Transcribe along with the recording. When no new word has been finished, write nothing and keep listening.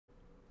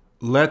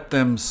Let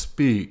them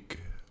speak.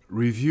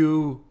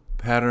 Review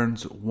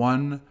patterns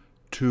 1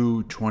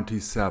 to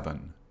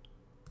 27.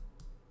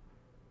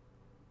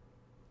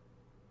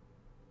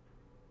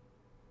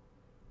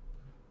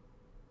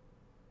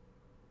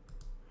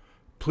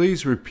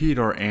 Please repeat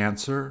or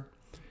answer.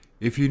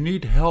 If you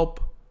need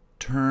help,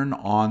 turn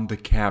on the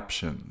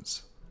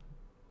captions.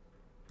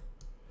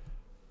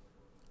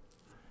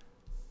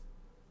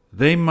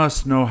 They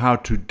must know how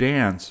to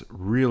dance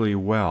really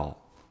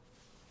well.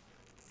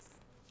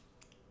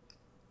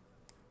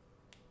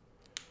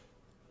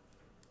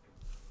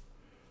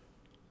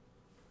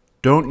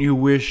 Don't you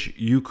wish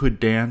you could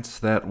dance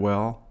that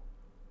well?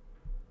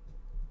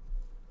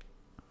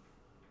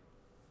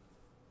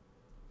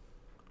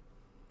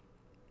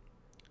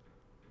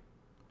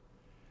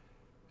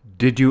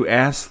 Did you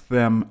ask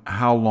them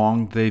how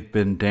long they've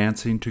been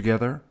dancing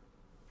together?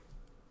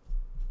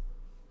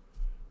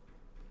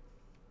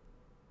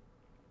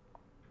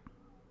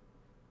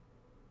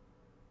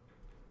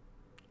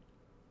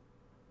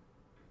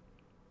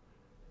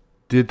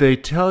 Did they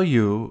tell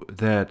you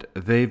that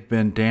they've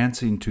been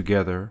dancing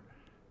together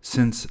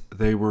since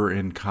they were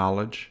in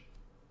college?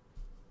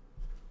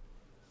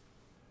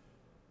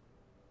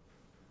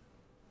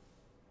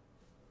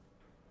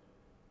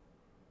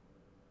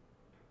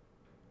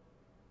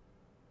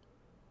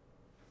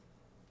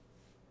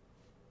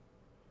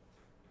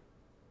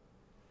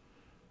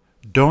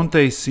 Don't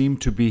they seem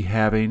to be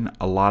having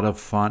a lot of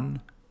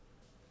fun?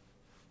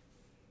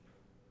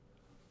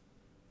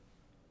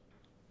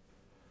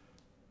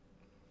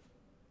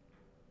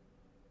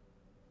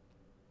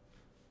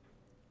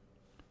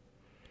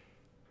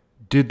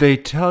 Did they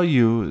tell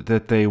you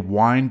that they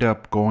wind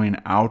up going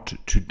out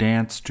to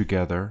dance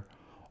together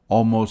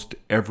almost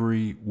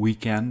every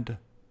weekend?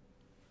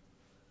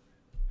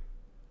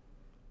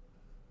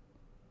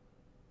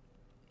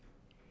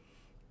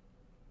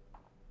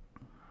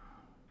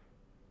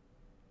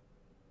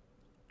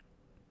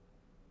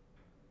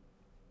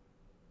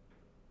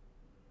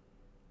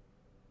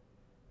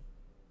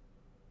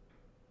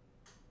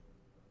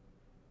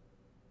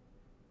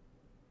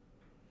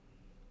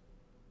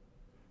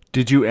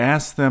 Did you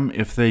ask them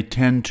if they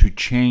tend to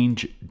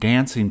change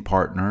dancing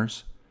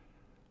partners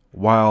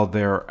while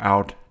they're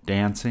out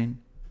dancing?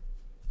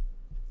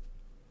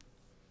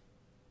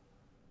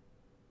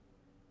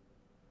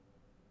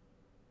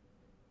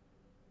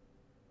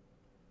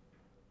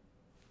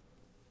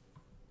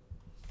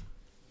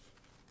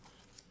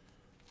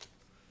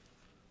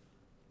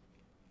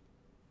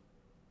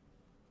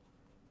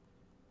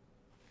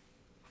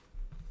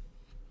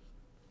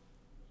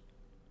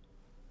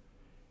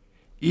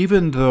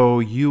 Even though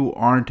you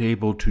aren't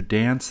able to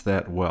dance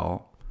that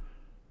well,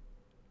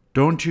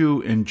 don't you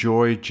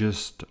enjoy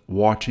just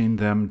watching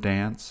them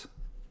dance?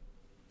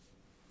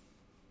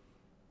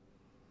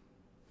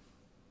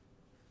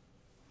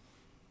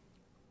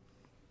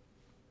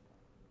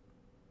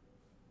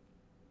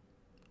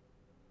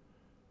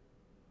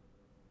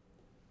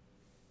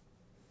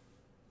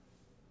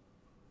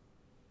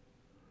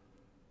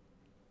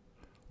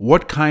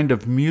 What kind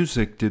of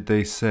music did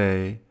they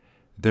say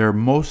they're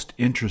most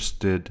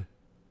interested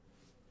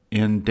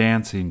in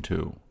dancing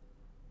to?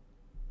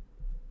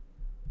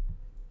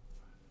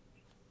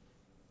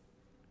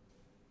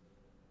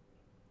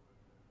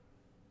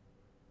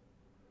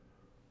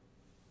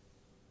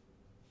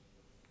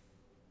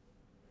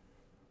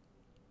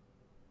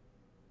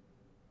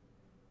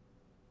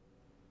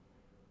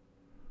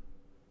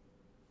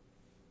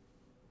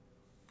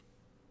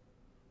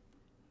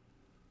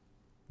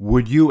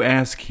 Would you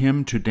ask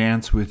him to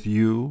dance with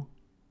you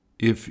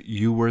if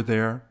you were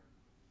there?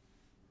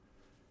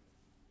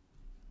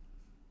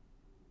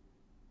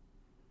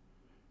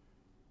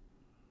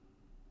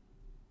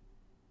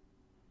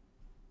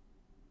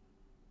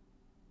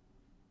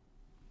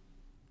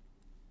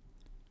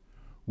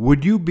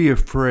 Would you be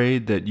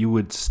afraid that you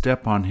would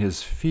step on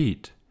his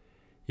feet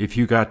if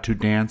you got to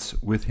dance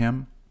with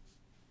him?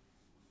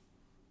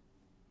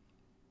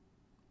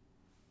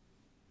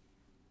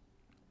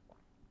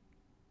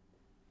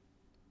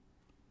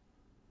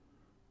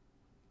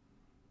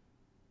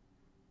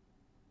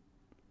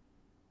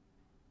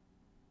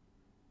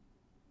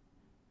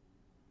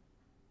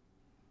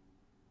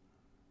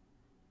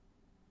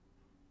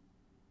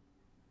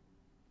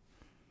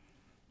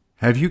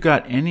 Have you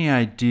got any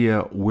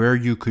idea where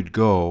you could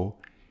go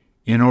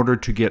in order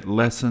to get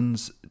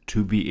lessons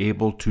to be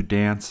able to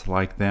dance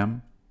like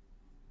them?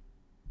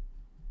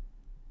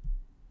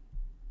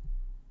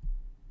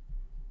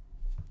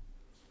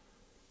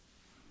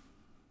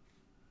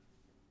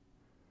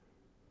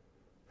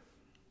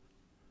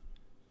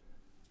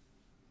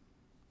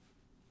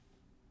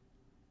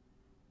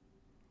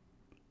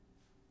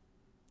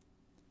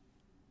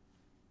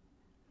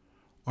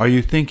 Are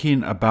you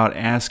thinking about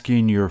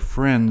asking your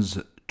friends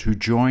to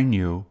join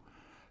you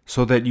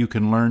so that you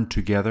can learn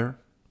together?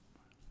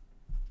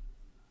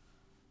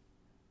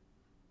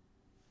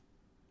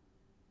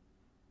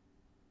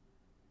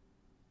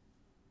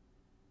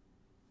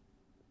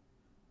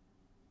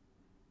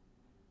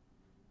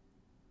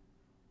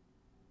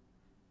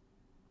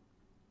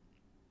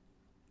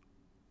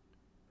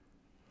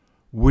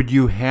 Would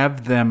you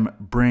have them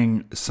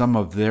bring some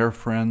of their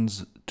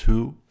friends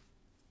too?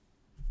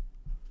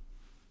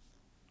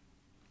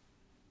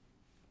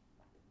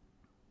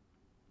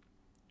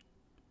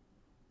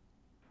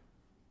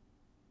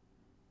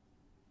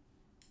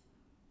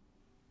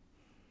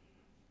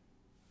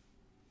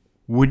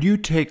 Would you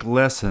take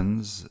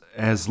lessons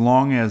as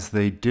long as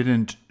they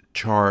didn't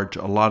charge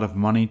a lot of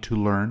money to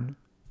learn?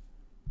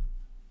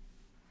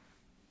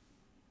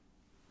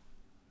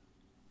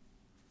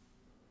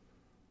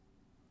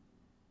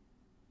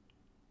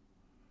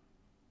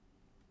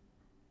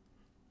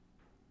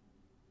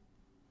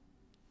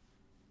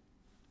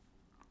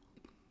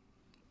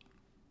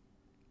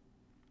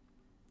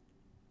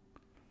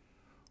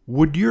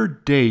 Would your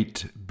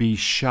date be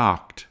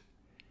shocked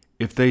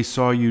if they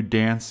saw you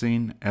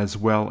dancing as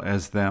well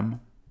as them?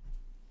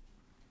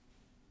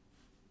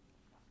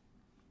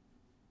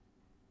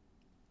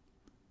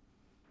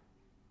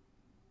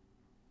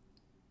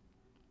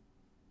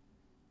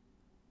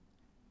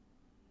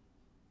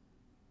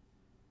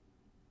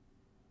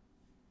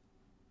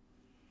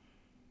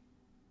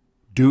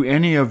 Do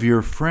any of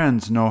your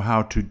friends know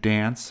how to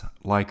dance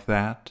like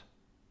that?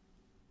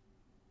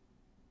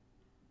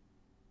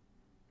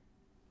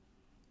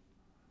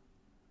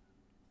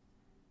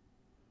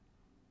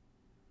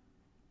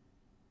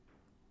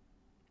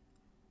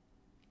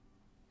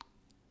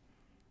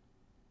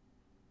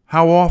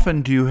 How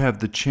often do you have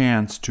the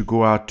chance to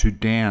go out to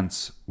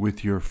dance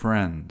with your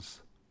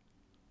friends?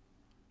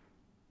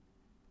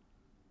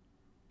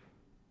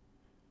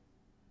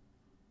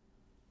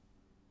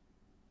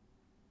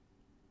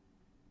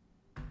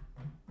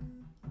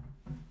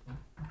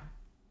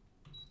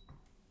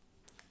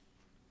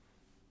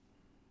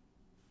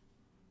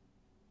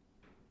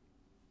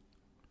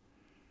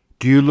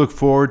 Do you look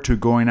forward to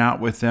going out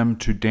with them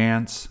to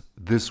dance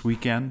this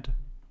weekend?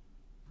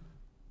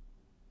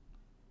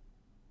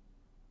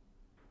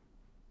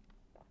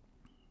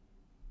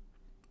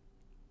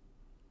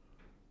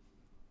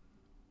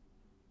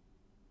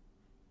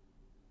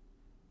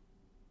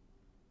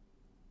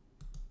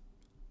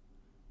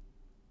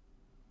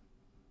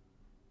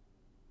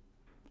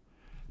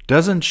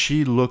 Doesn't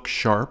she look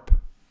sharp?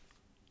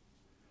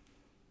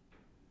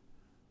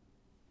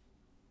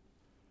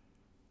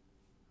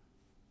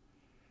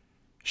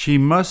 She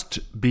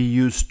must be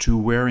used to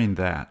wearing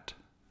that.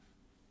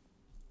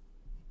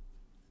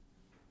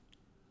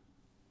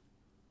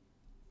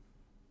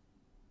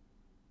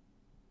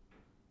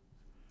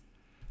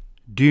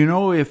 Do you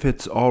know if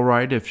it's all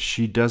right if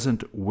she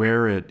doesn't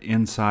wear it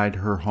inside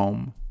her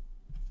home?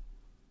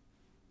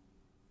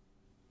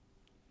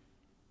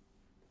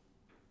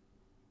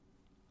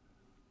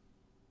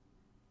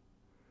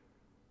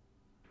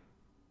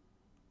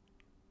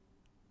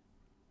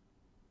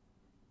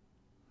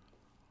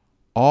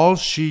 All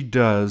she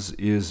does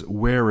is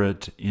wear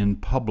it in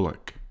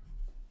public.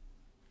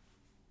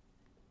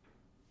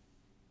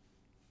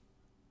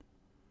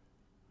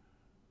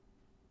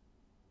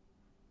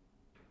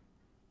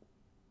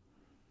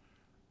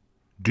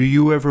 Do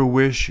you ever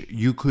wish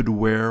you could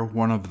wear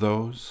one of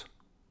those?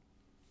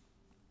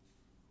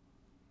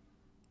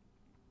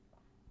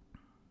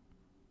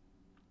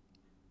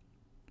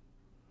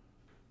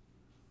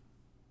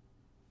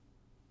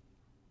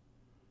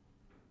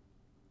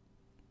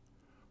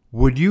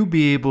 Would you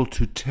be able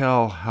to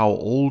tell how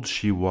old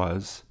she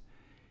was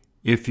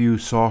if you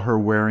saw her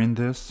wearing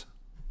this?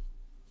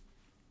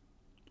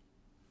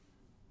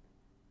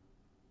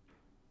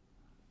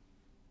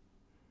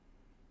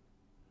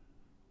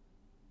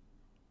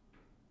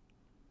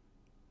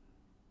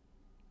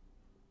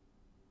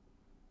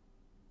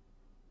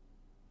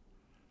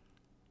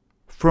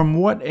 From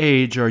what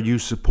age are you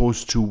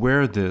supposed to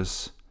wear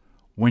this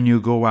when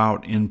you go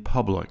out in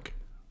public?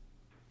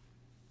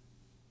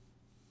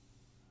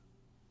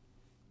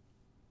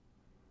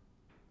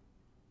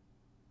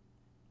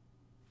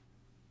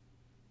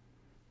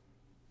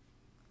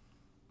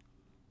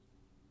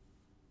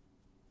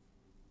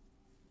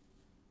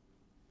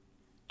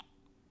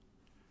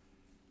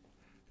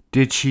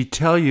 Did she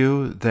tell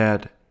you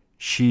that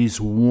she's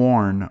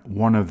worn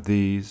one of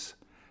these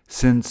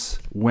since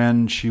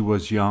when she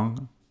was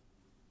young?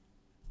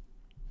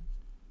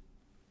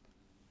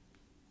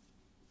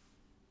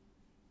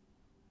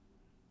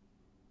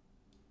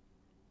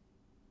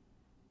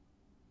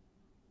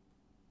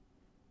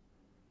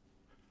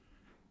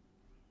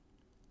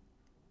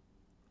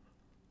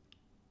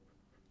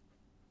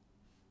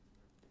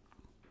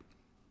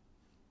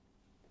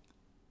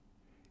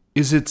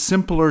 Is it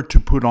simpler to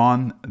put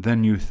on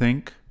than you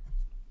think?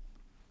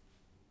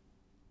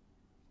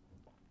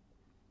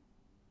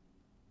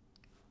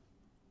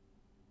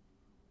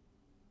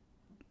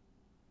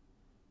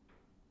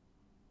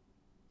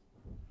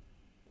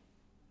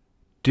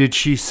 Did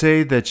she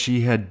say that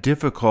she had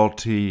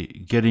difficulty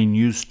getting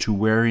used to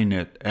wearing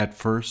it at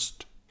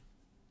first?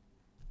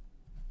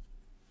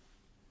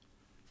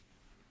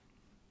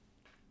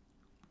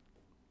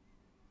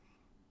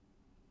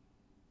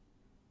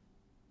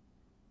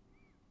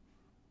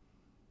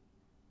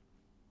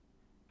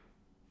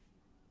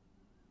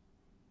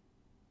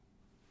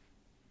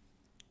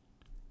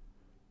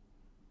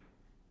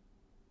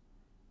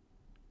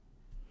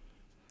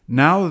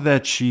 Now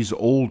that she's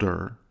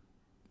older,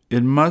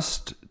 it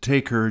must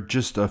take her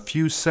just a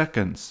few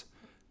seconds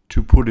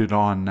to put it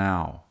on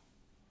now.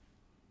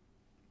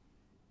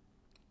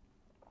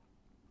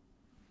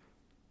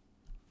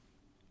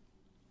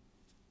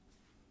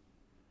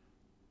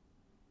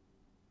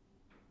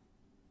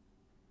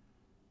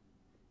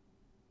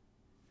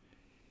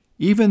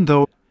 Even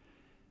though,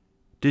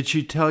 did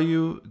she tell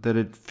you that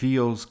it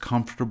feels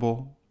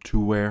comfortable to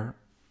wear?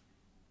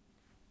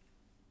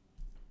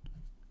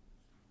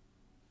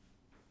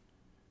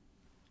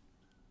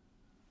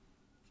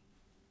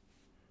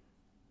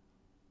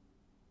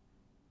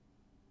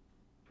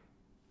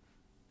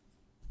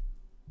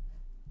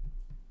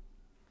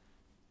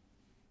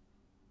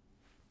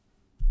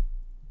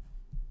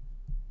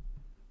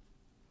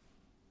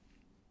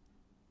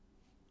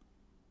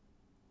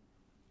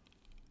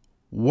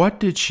 What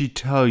did she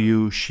tell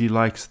you she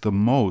likes the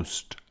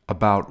most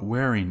about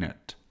wearing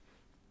it?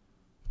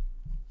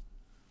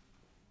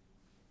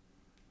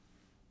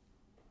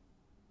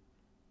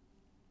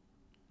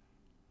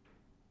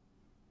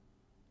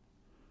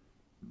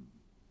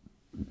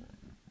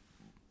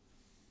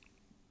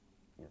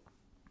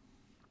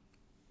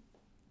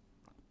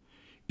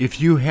 If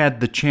you had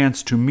the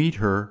chance to meet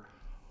her,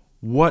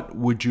 what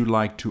would you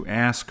like to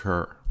ask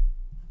her?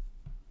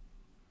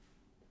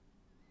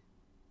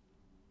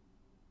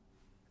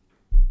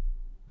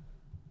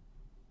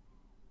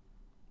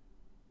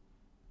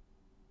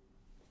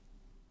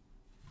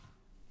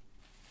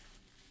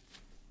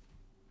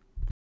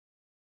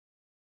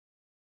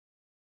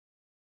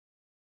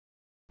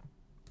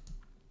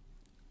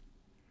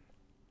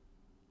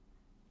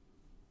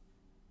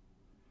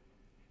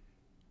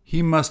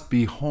 He must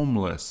be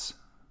homeless.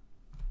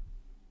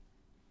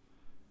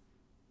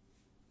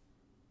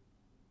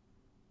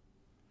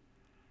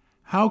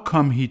 How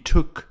come he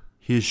took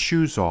his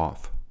shoes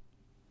off?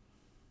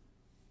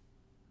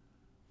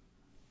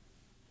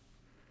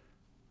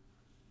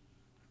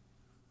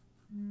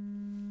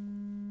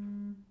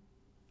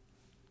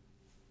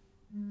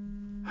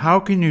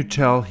 How can you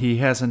tell he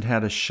hasn't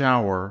had a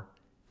shower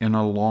in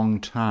a long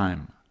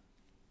time?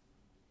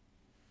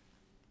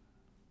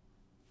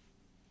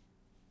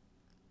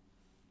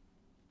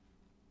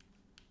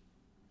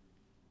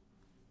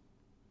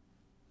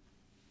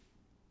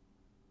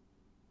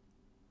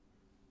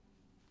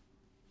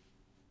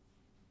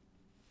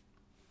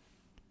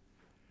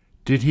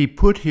 Did he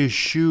put his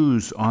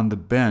shoes on the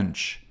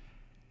bench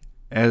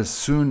as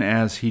soon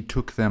as he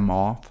took them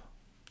off?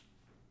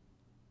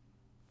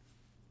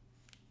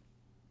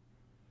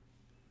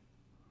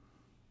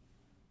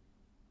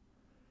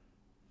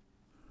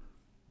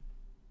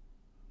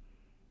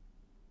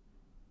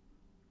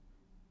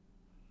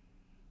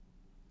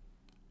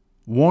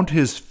 Won't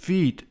his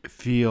feet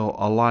feel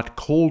a lot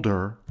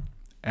colder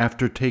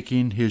after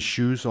taking his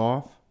shoes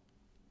off?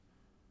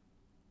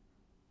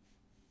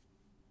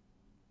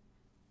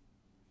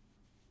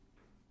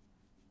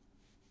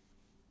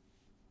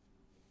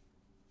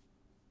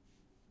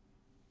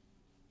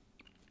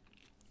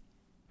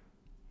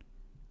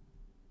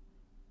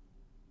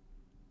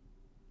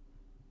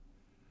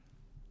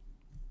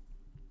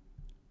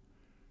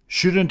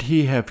 Shouldn't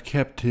he have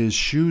kept his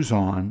shoes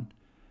on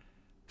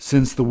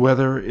since the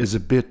weather is a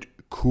bit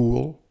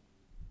cool?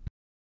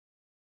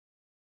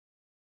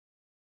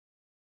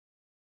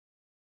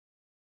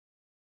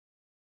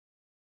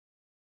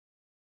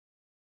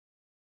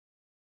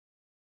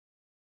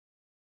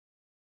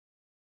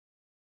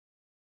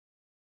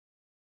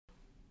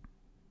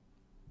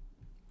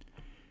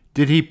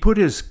 Did he put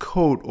his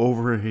coat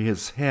over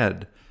his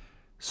head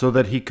so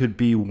that he could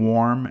be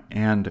warm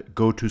and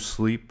go to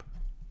sleep?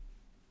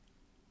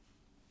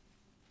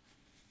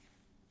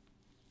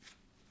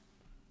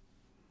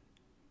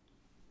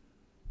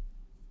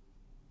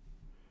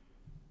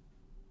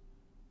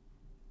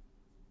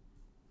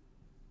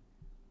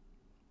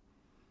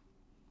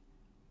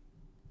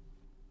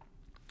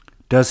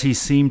 Does he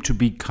seem to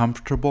be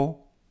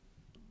comfortable?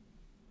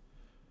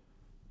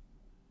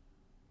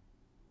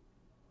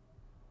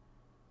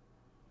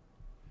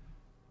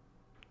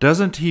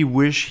 Doesn't he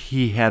wish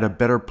he had a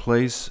better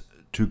place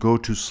to go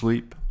to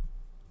sleep?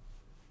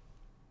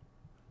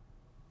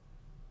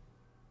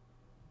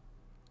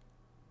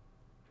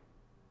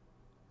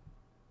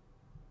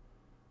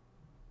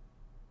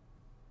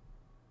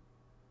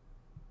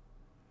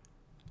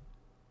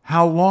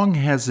 How long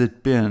has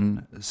it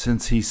been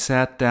since he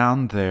sat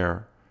down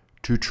there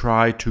to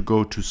try to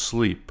go to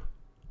sleep?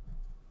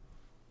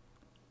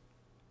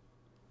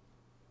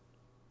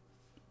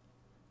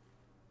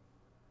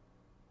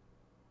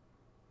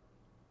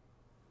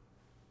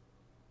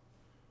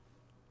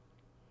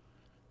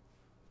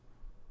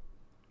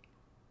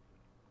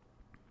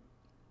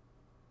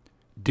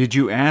 Did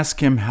you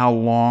ask him how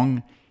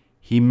long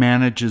he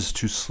manages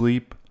to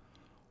sleep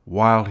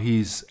while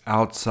he's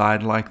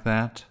outside like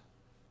that?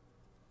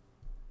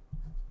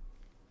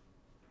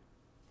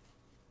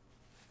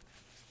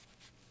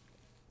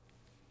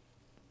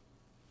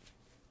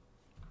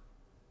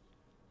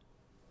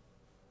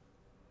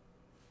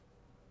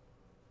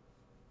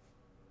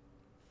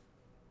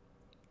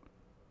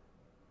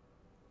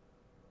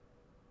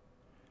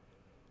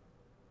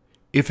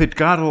 If it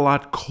got a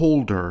lot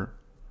colder,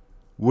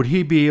 would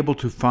he be able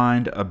to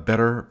find a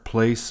better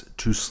place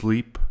to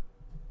sleep?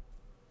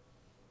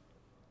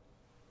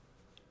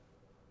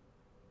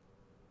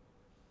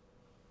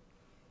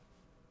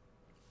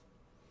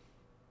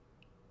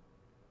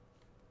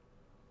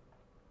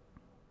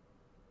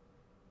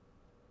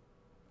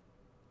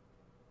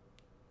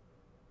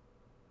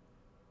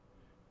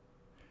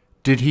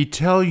 Did he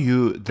tell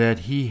you that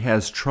he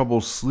has trouble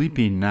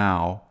sleeping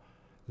now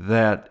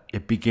that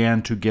it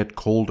began to get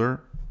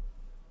colder?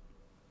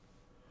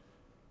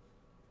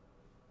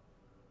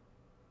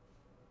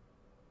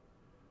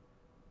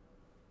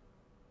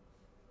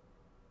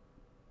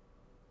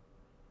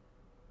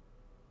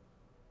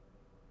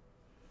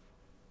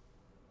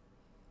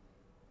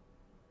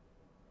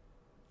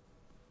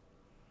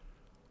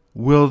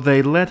 Will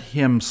they let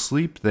him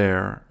sleep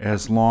there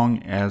as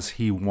long as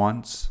he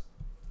wants?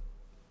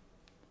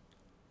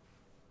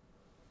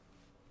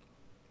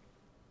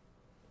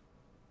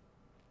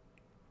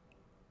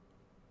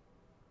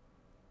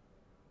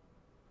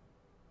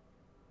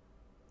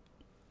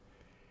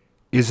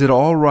 Is it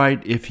all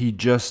right if he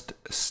just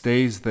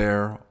stays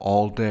there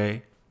all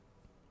day?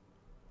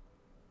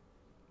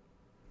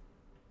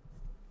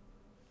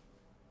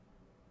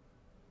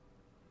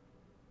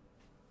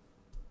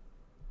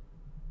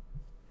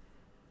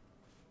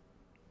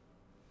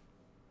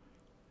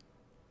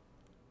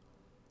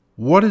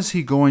 What is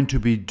he going to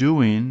be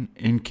doing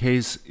in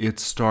case it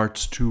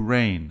starts to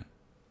rain?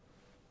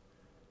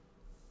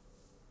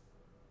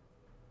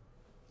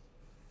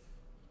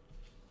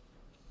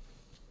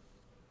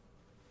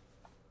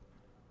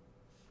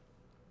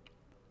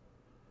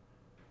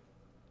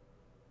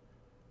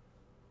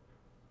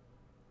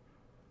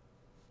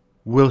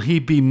 Will he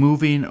be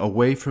moving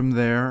away from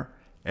there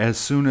as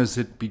soon as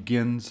it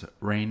begins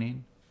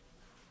raining?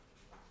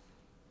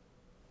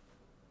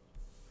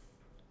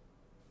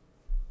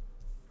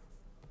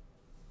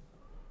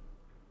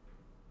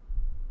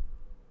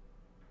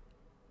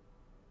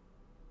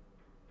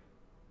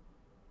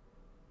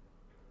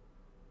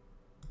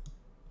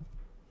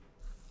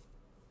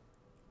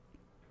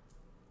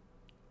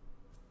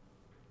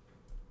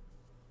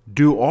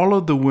 Do all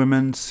of the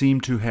women seem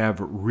to have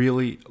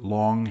really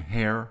long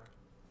hair?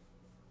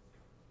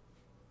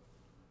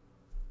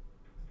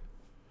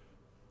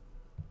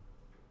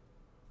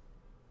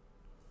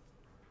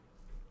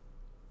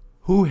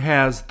 Who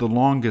has the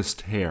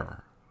longest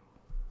hair?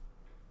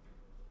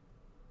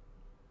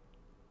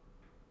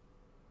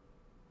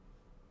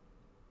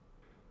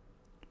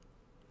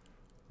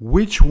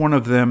 Which one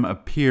of them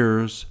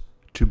appears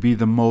to be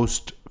the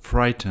most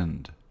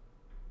frightened?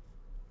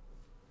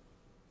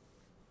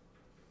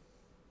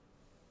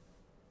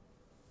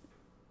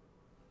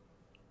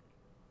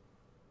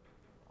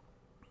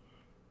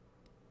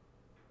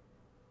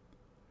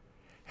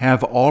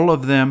 Have all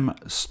of them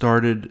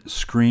started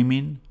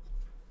screaming?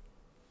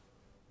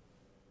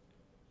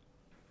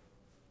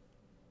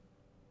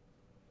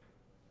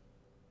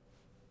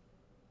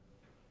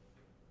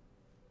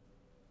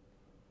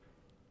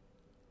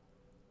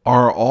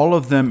 Are all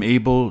of them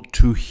able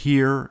to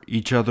hear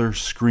each other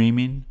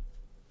screaming?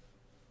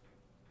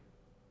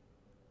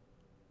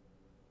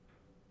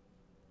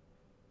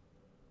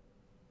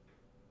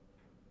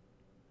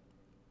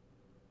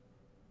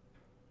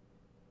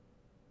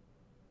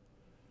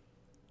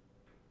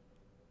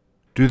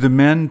 Do the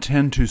men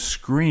tend to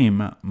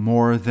scream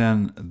more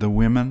than the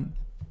women?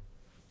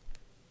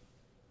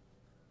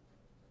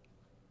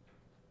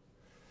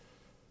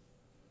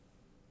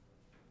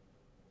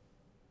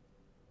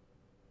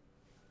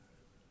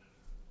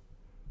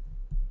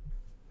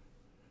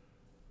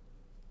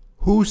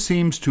 Who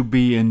seems to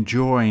be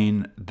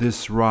enjoying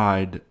this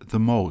ride the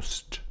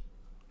most?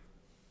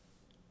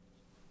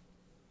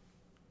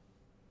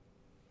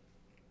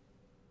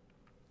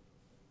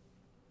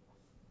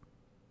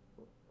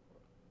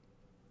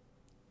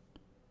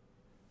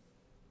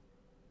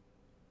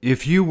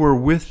 If you were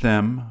with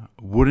them,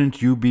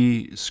 wouldn't you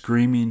be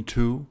screaming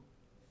too?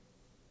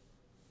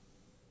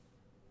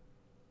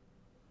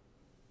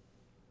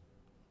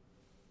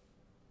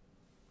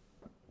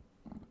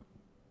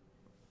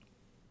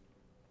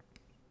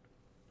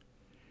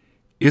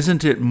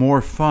 Isn't it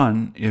more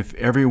fun if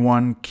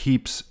everyone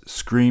keeps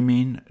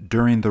screaming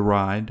during the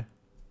ride?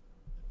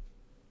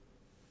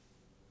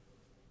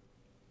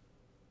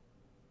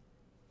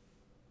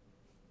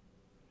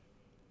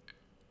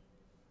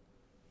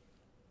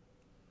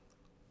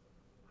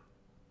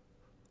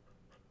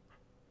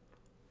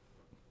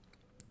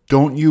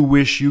 Don't you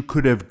wish you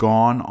could have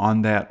gone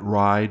on that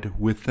ride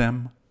with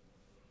them?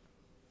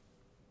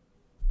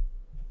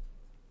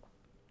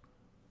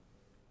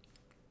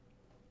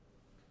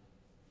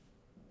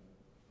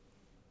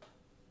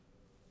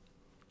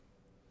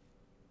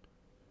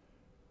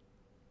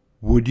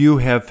 Would you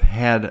have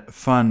had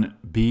fun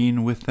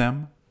being with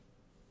them?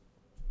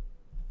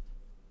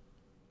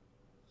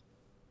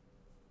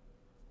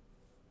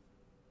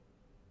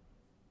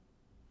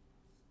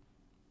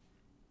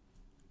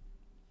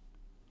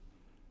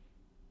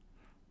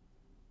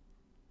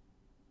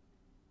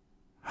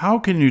 How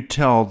can you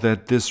tell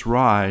that this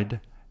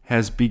ride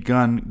has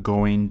begun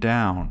going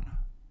down?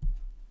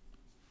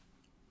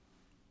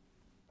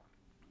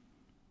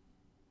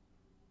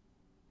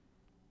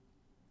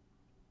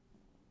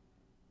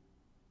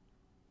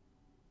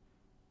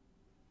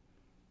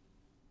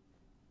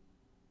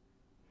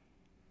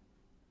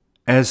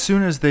 As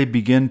soon as they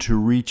begin to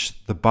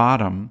reach the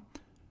bottom,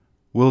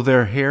 will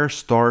their hair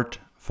start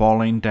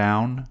falling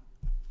down?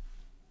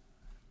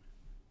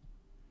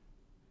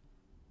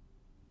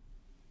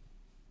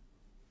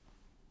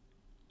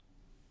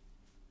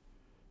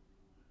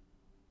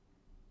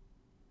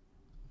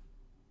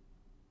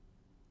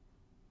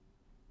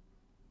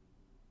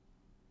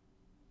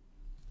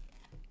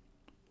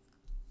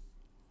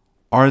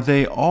 Are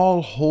they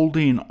all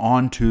holding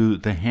onto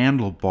the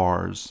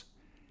handlebars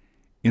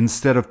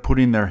instead of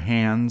putting their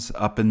hands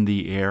up in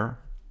the air?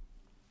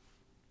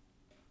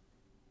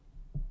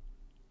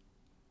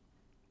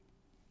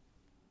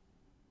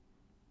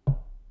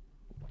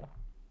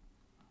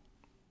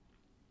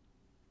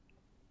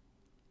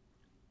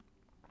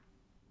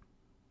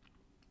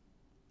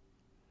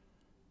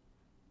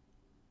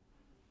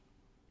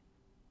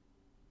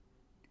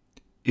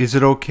 Is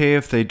it okay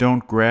if they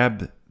don't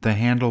grab the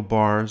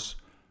handlebars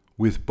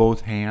with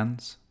both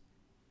hands?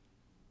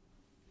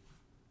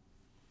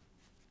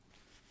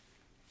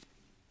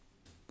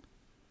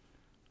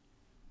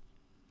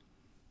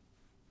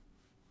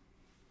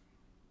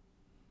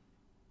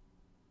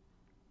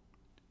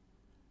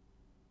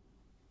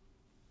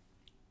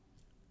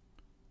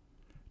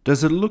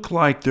 Does it look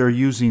like they're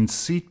using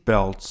seat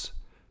belts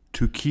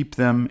to keep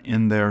them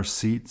in their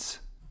seats?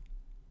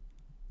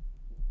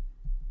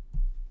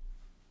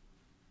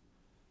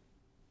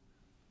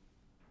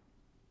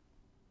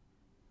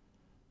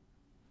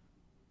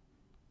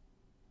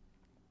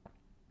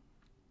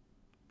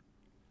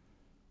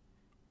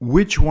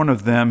 Which one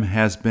of them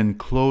has been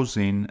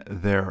closing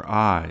their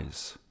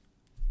eyes?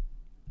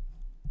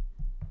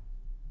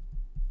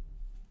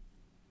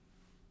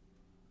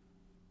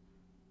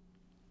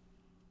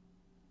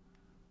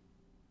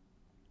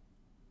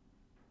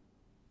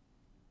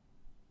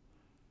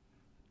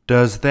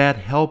 Does that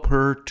help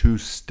her to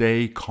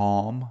stay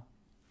calm?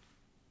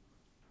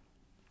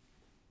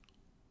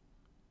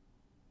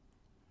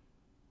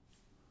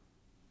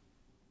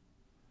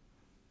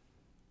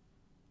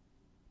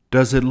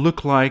 Does it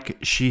look like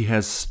she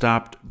has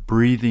stopped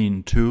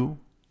breathing too?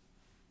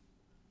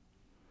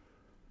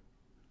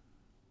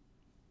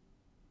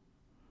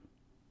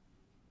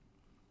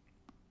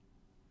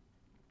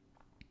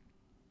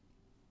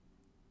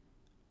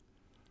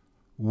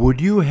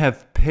 Would you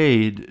have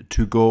paid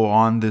to go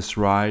on this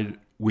ride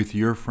with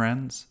your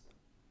friends?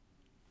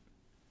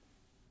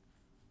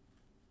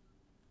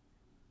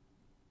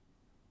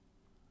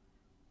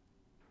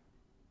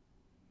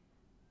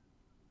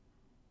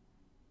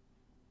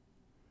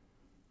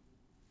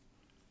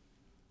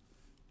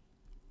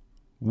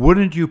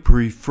 Wouldn't you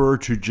prefer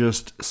to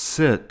just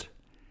sit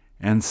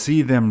and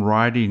see them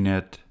riding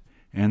it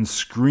and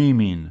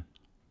screaming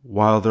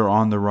while they're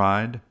on the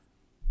ride?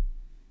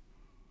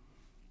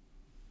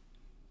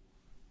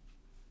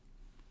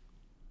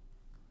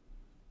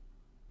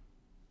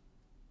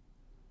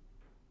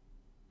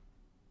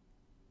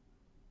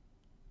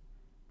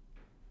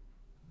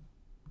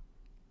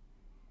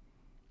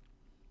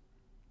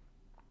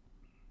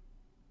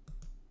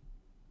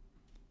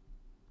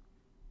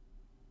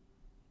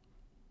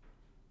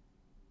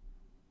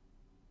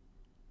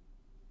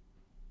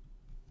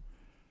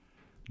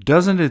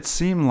 Doesn't it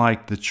seem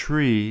like the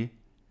tree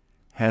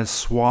has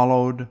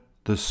swallowed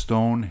the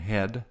stone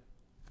head?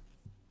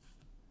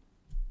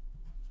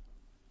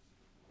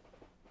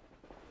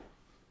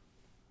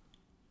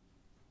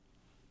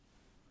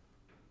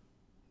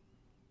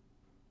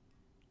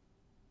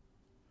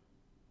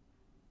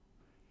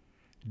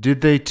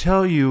 Did they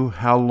tell you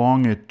how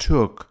long it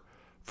took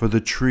for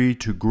the tree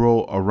to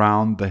grow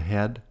around the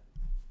head?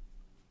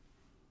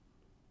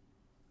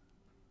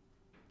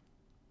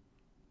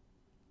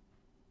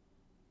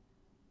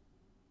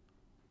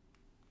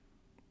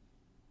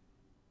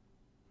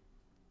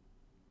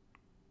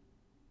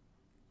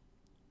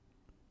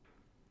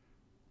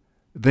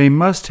 They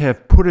must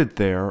have put it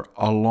there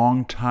a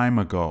long time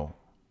ago.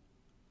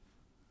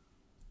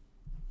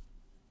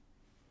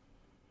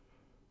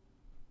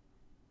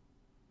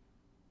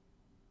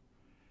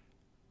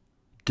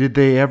 Did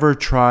they ever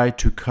try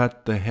to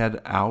cut the head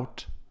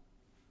out?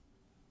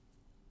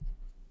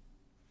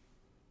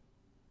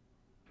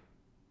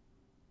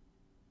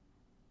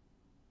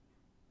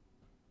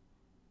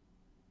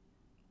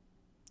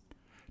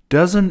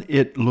 Doesn't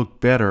it look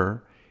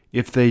better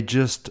if they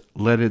just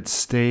let it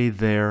stay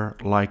there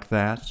like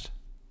that?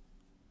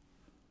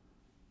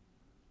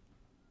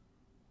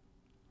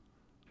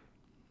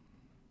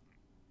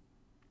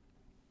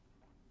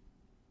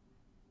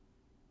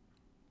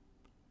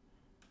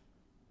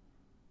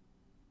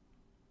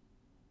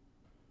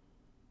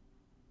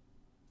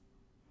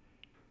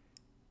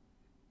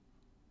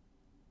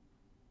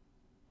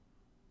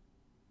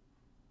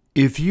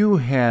 If you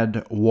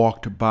had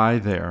walked by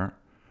there,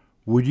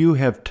 would you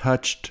have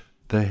touched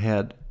the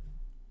head?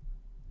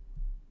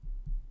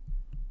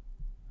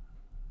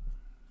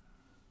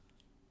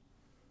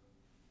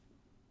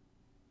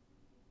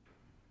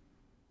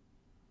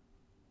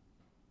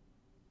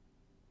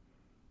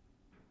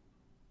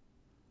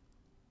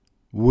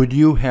 Would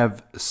you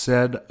have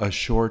said a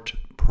short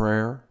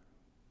prayer?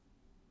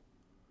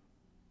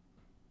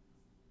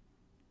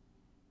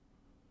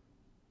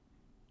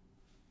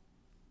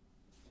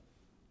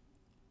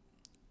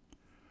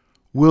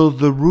 Will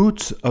the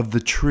roots of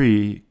the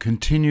tree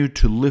continue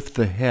to lift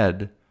the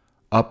head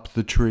up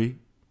the tree?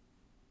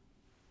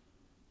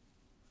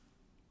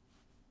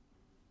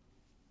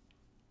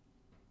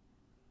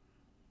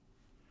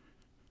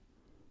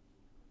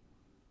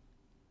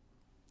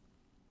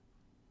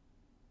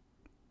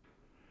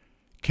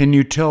 Can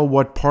you tell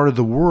what part of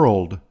the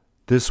world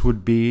this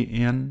would be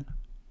in?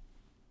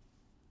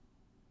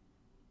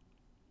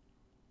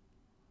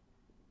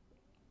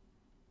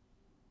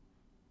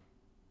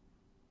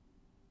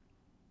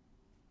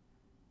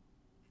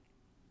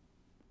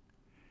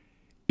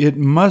 It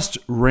must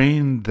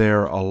rain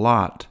there a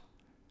lot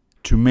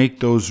to make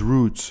those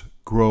roots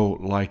grow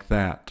like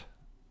that.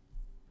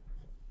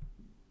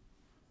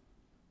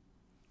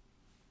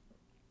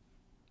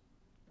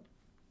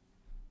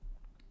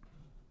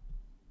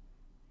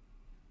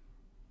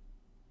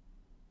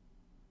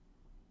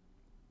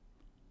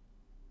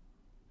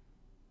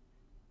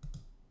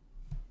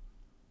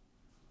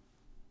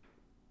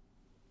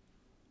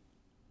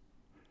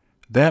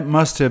 That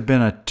must have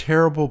been a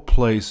terrible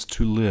place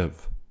to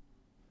live.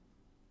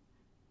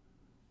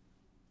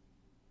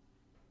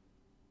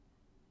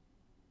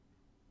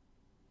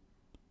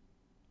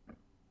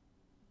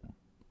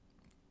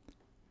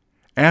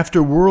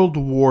 After World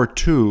War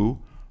II,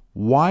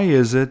 why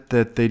is it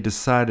that they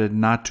decided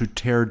not to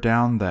tear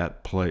down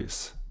that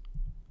place?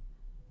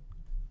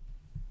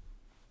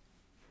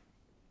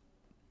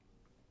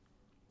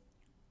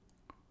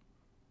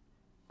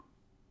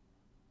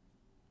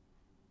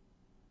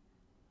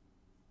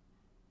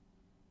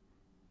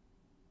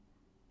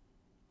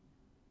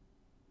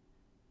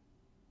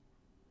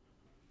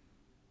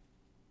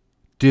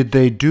 Did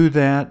they do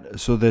that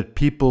so that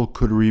people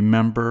could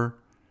remember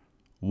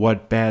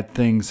what bad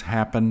things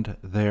happened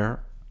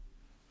there?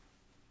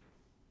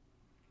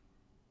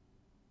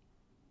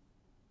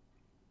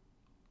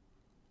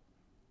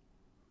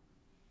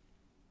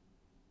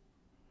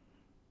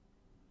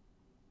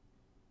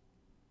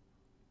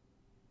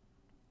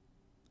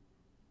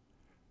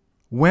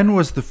 When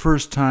was the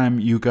first time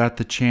you got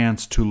the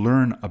chance to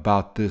learn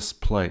about this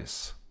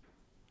place?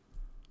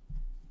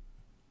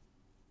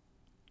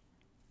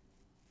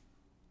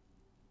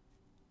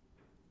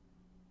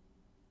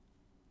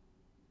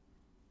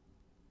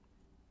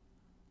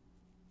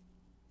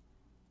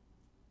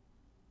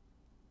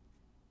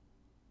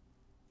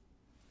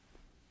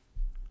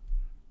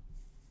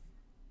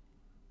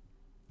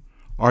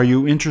 Are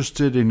you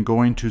interested in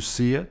going to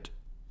see it?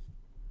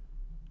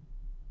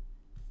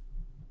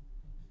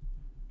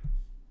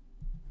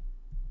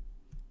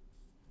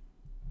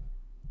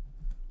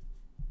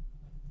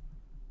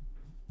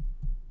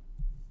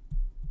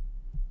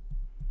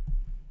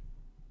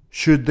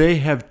 Should they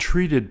have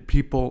treated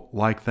people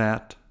like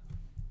that?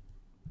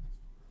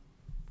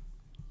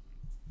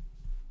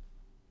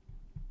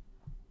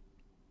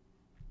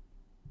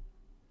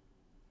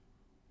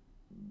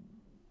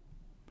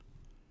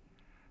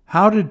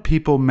 How did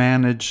people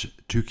manage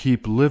to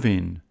keep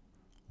living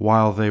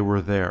while they were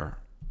there?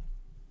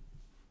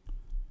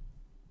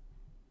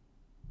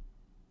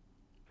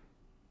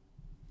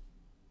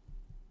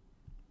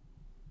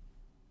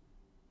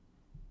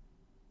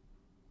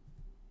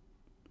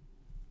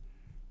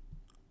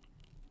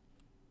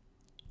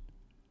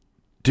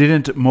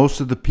 Didn't most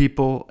of the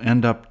people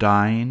end up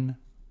dying?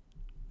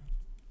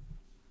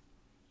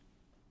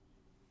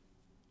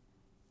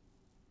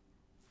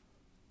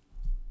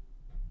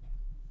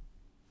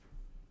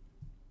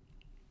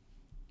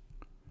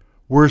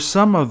 Were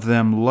some of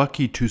them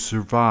lucky to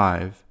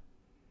survive,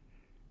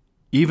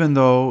 even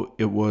though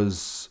it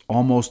was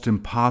almost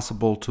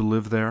impossible to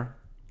live there?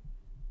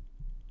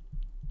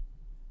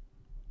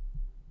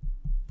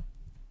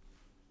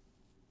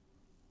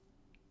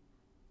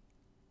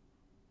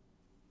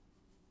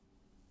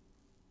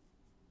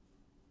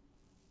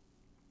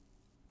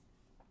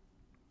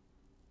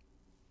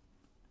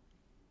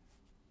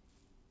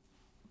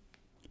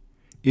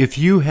 If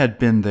you had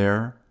been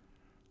there,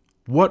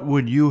 what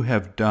would you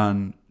have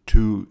done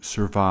to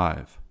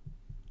survive?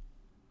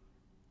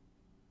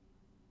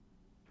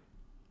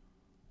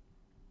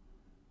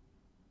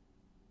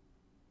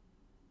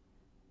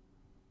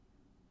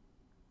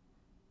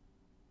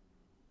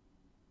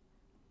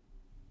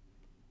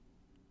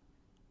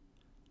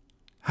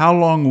 How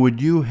long would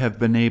you have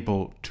been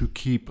able to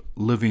keep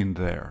living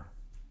there?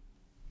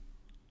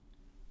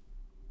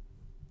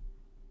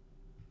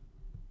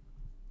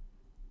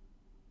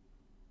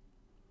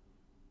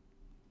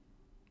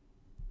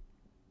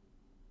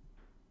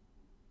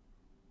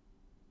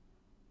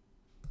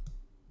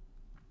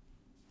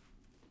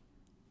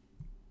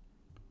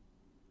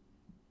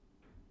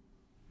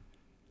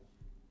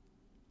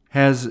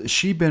 Has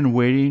she been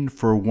waiting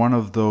for one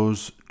of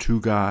those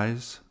two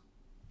guys?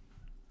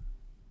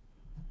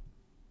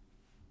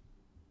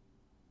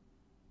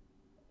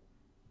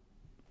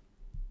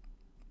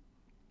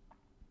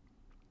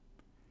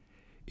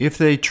 If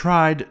they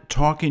tried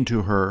talking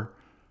to her,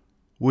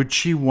 would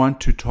she want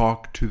to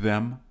talk to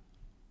them?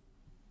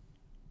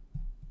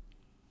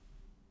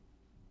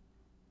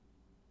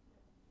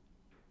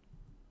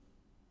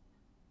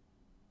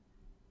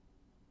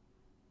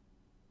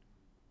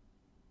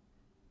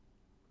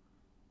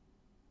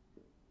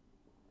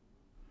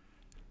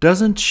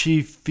 Doesn't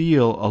she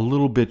feel a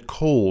little bit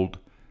cold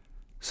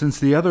since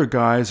the other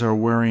guys are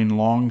wearing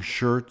long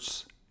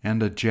shirts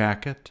and a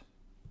jacket?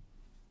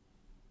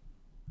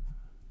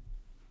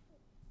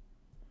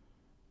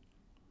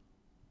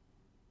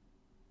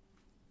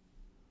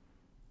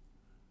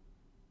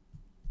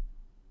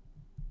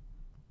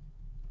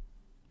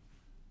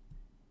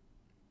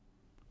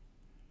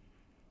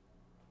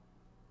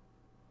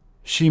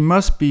 She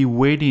must be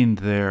waiting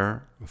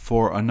there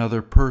for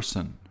another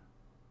person.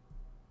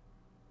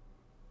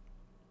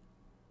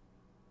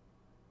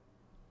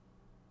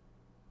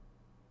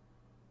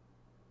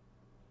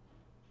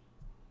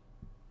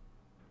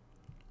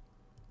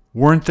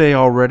 Weren't they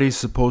already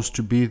supposed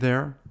to be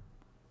there?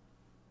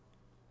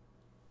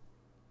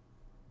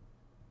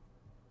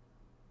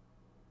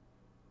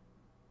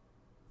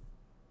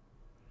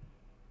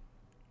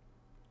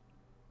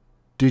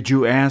 Did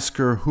you ask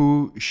her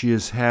who she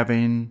is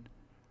having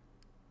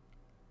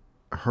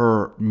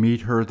her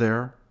meet her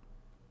there?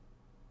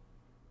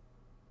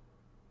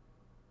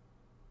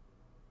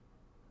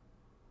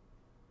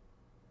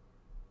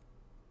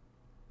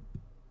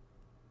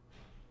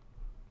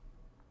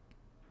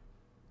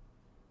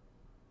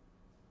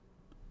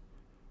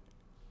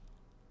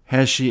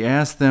 Has she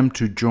asked them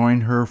to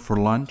join her for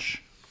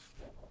lunch?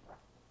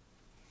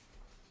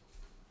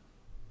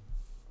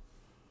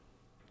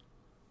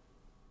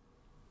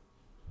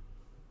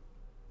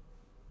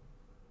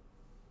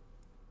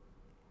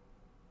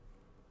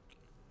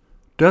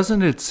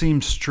 Doesn't it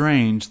seem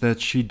strange that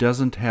she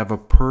doesn't have a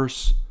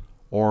purse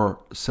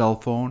or cell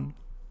phone?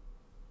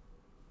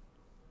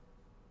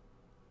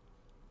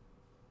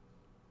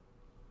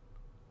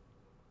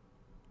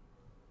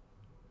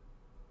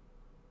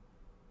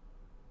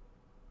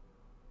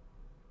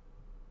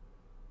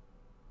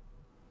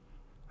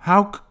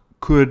 How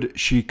could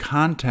she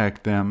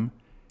contact them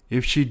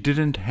if she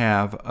didn't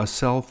have a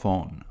cell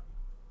phone?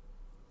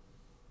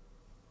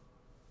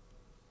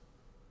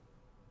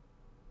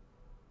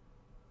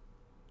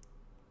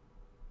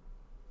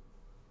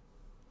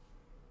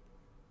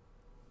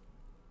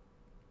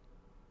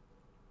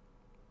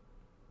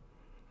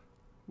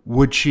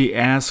 Would she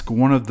ask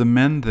one of the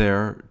men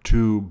there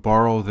to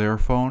borrow their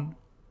phone?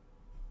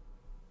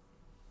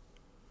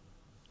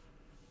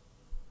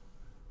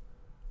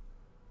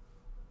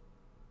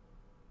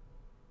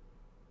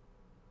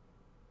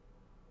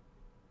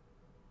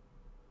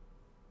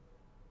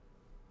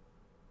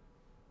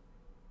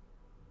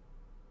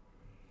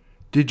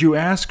 Did you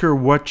ask her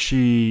what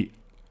she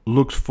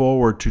looked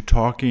forward to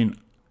talking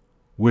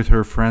with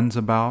her friends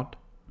about?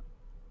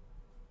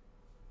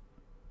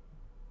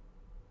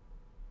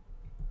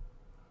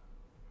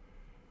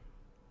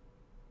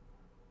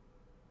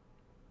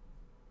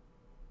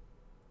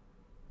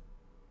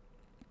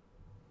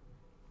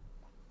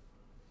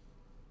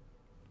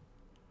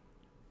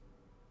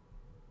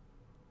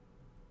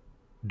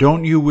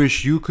 Don't you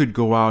wish you could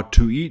go out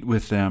to eat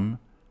with them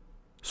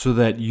so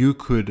that you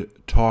could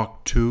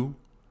talk too?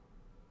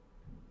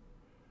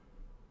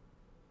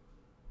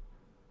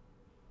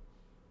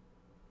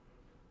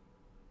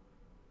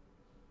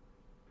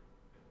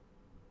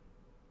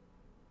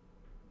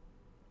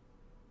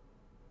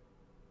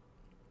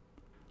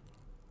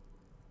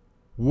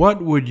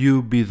 What would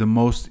you be the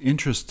most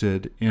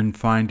interested in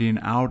finding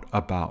out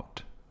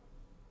about?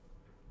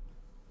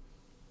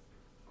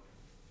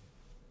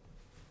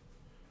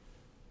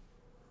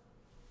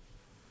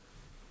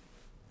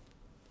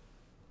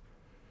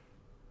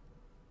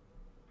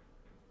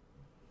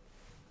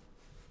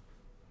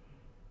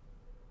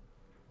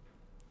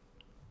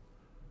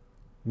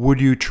 Would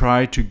you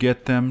try to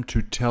get them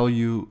to tell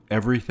you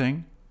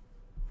everything?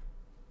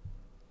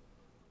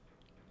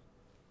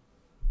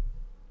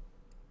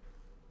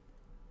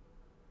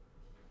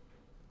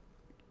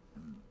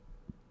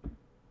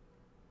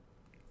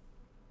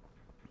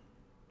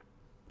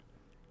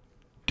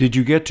 Did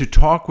you get to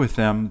talk with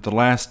them the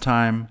last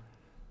time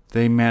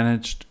they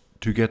managed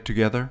to get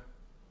together?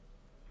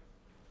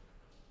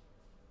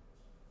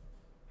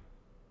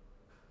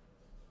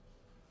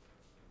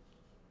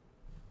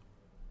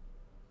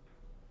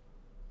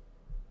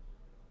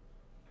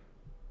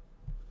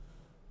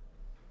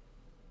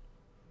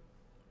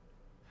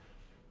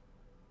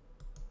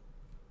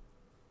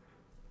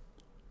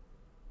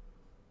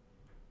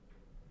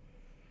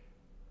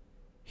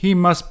 He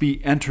must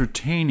be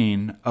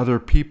entertaining other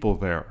people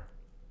there.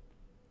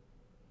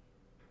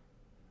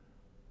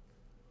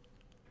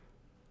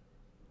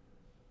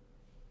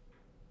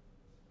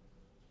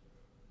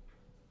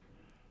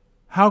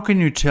 How can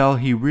you tell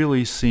he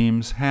really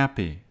seems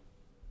happy?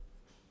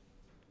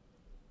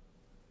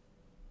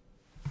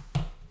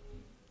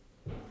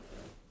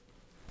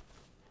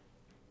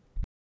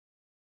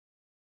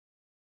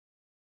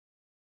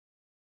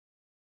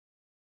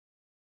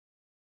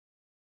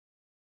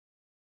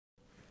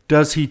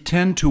 Does he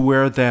tend to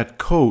wear that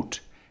coat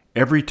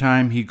every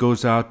time he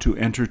goes out to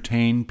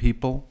entertain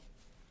people?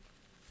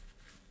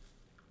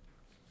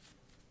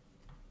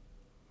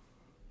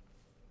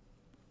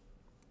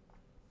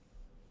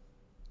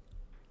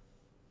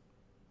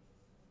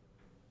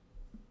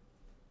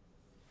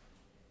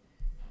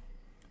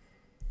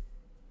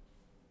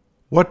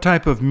 What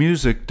type of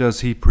music does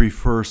he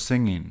prefer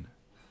singing?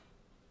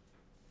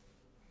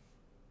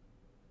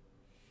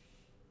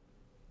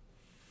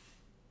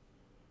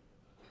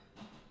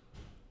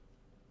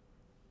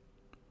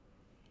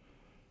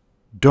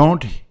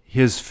 Don't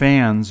his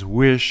fans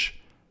wish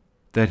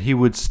that he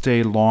would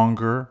stay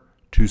longer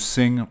to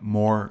sing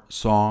more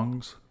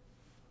songs?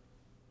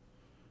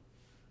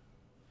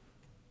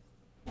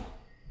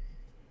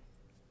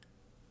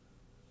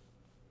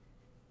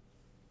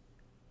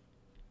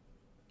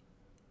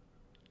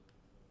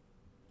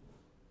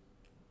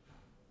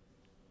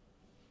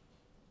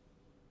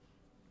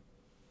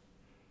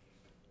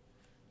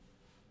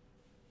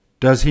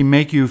 Does he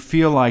make you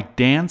feel like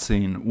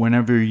dancing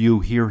whenever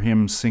you hear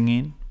him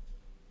singing?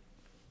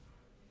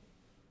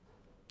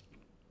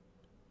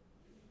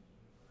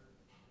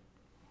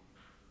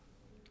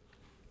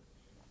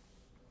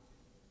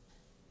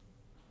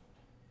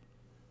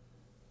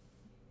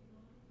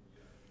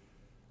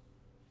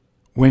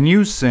 When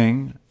you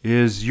sing,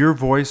 is your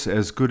voice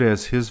as good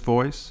as his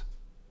voice?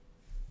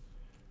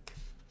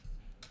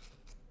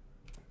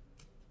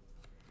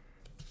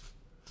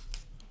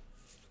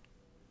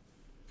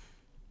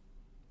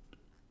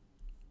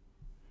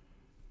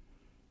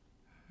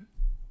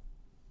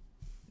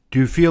 Do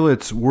you feel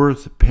it's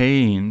worth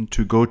paying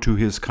to go to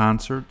his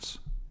concerts?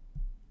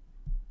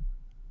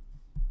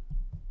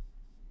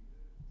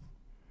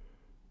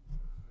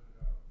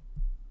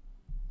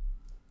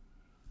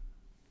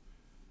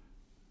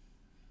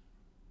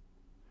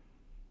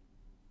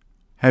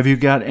 Have you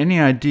got any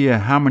idea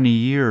how many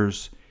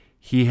years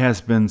he has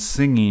been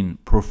singing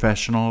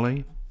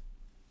professionally?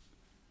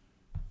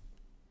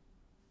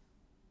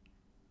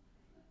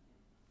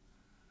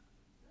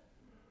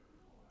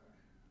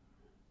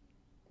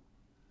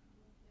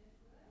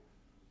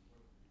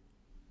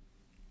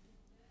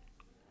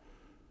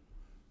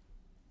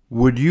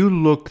 Would you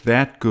look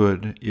that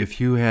good if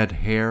you had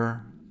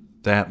hair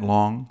that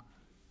long?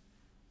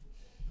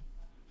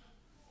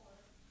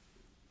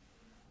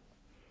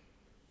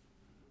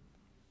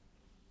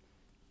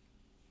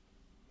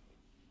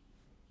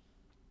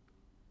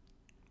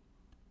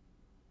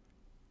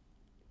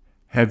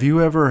 Have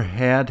you ever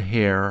had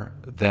hair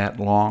that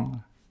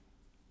long?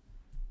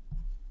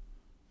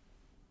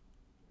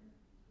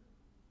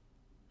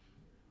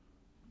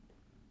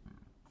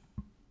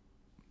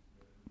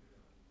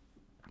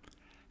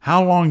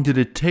 How long did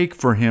it take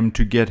for him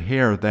to get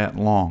hair that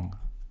long?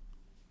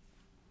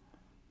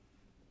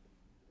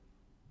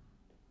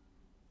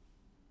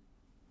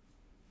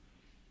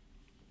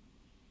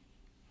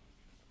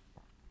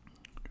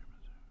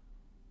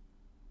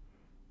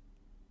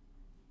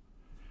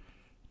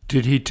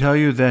 Did he tell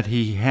you that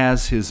he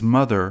has his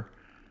mother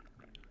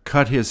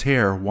cut his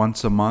hair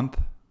once a month?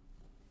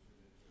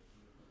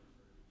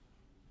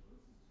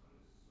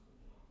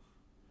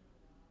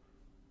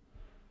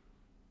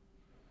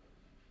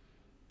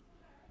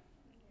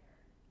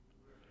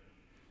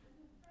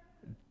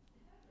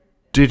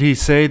 Did he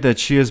say that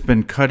she has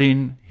been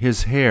cutting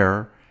his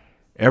hair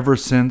ever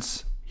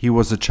since he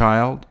was a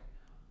child?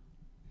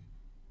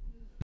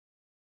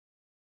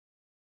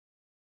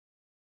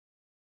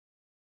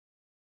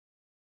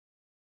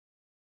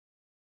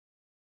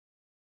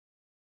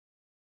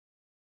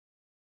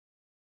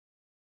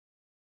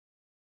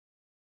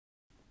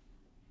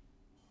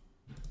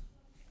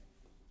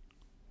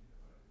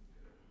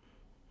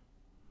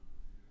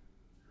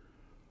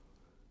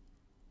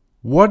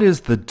 What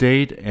is the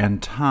date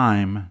and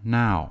time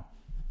now?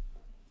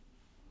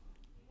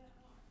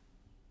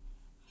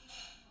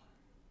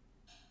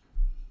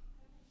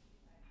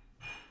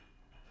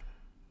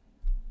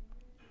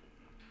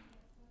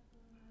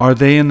 Are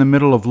they in the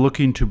middle of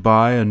looking to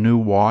buy a new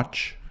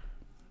watch?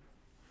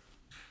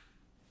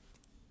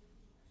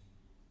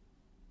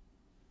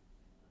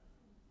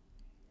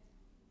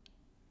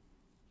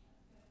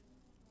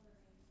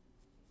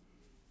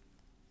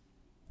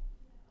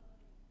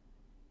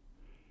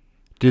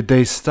 Did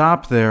they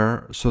stop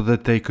there so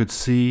that they could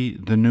see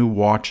the new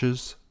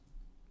watches?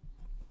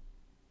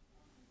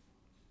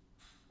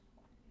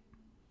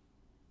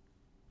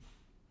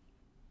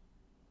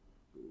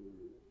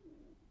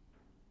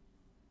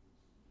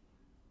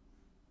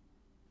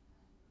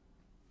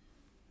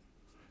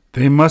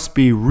 They must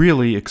be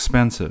really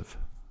expensive.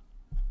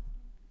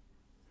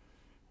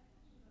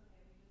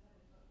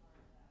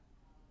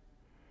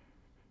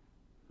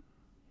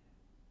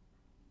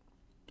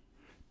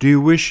 Do you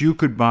wish you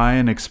could buy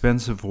an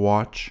expensive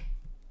watch?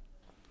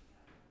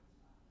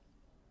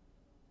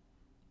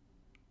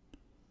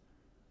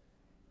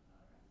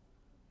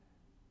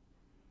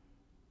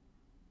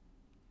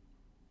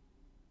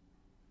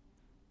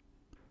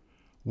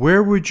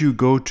 Where would you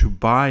go to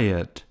buy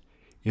it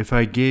if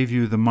I gave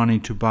you the money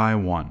to buy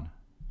one?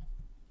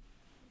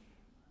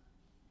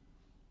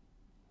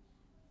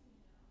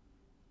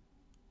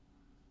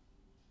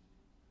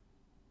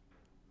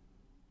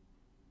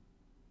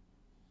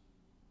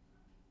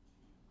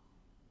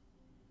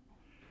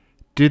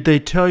 Did they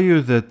tell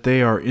you that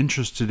they are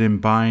interested in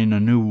buying a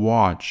new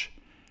watch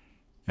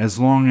as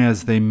long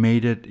as they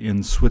made it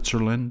in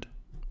Switzerland?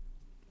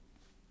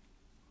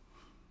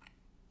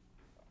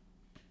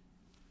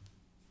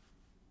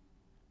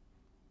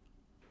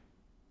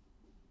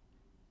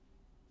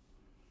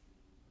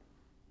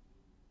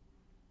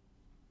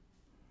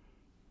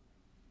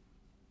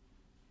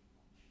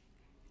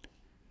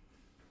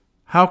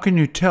 How can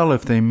you tell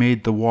if they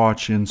made the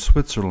watch in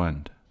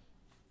Switzerland?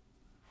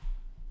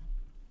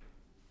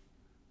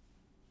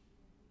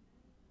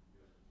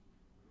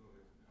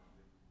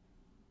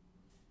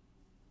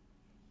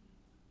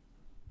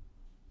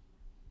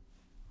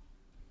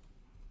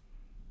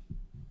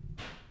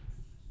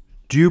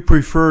 Do you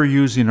prefer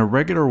using a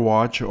regular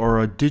watch or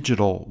a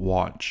digital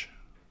watch?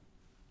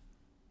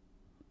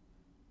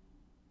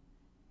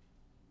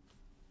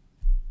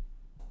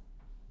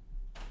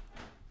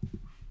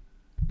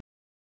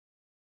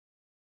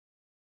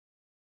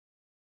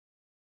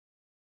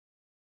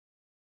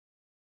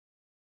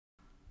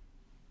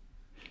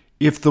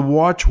 If the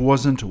watch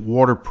wasn't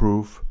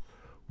waterproof,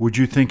 would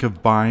you think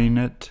of buying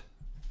it?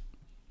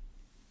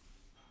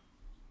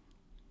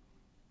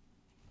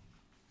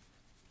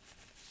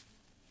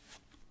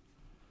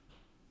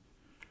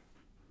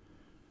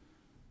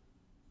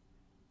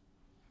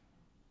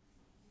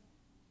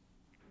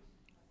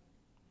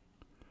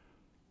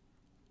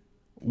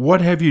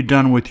 What have you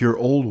done with your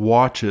old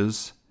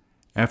watches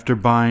after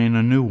buying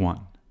a new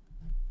one?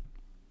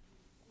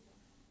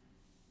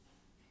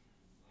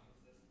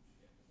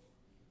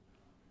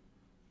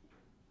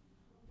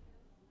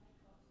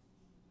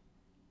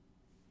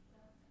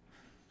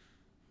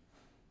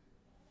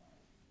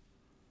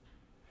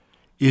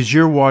 Is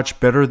your watch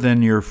better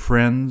than your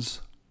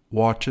friends'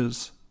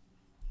 watches?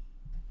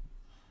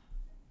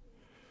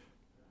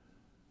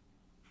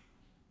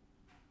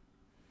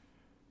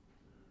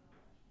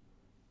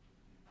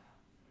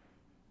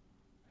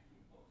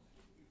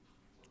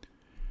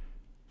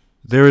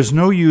 There is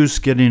no use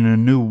getting a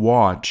new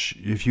watch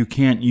if you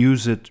can't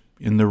use it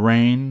in the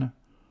rain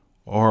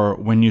or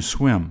when you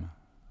swim.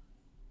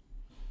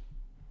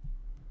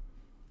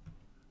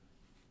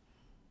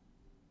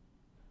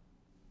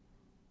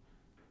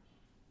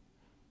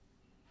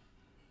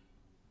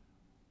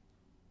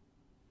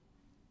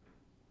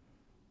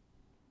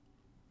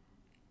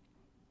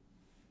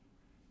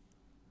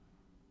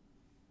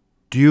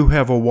 Do you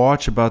have a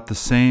watch about the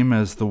same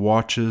as the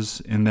watches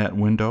in that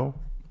window?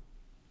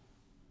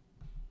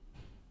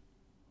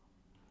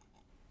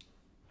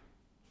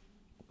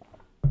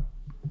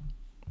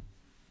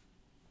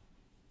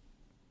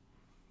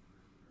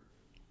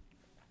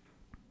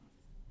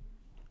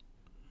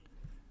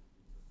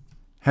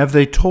 Have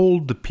they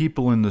told the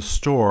people in the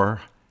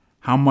store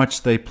how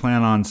much they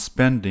plan on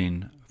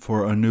spending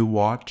for a new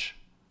watch?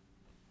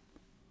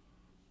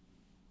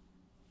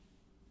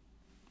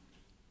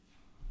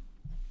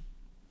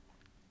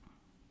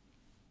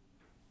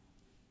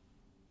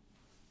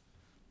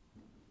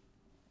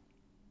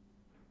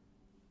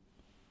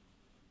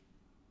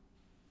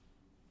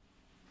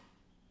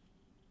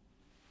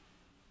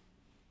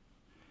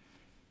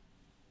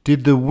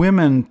 Did the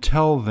women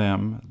tell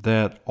them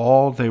that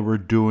all they were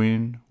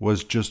doing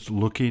was just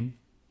looking?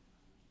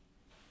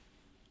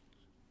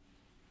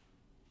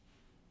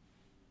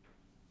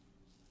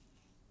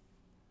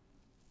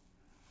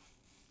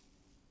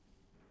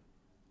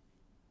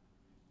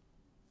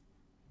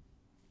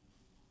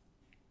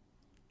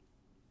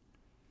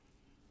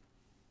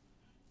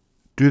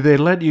 Do they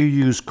let you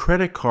use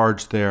credit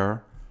cards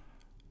there,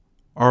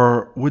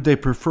 or would they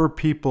prefer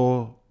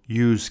people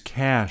use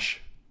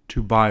cash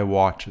to buy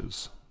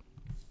watches?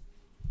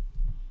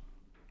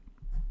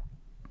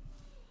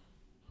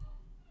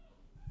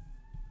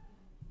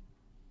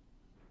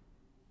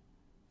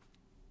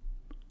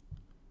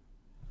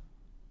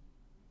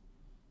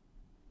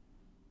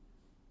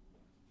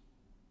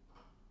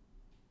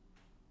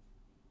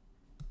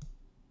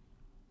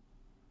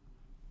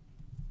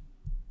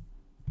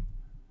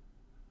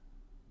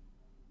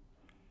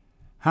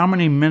 How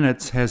many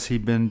minutes has he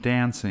been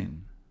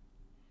dancing?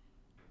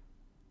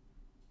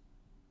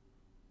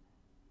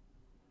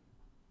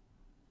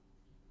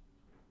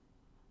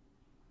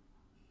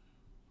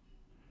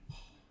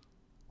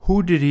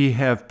 Who did he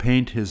have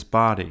paint his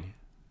body?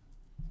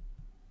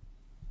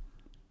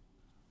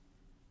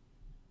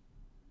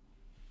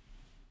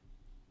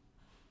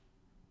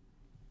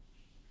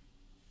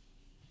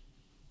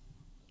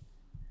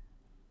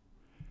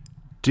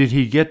 Did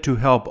he get to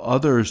help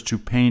others to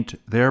paint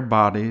their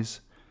bodies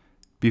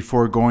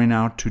before going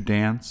out to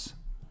dance?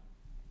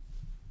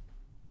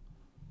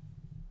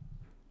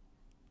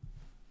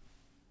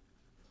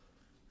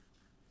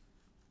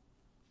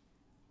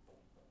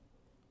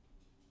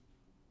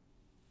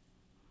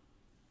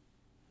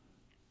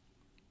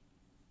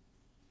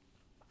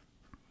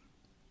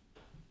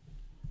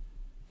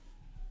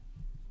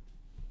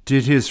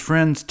 Did his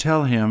friends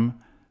tell him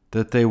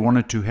that they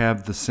wanted to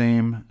have the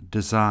same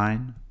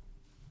design?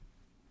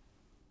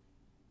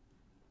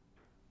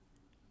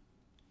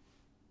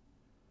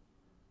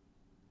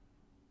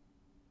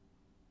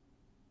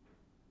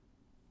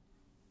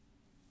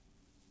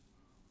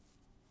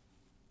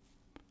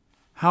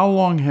 How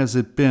long has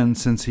it been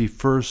since he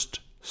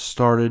first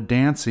started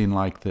dancing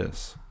like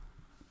this?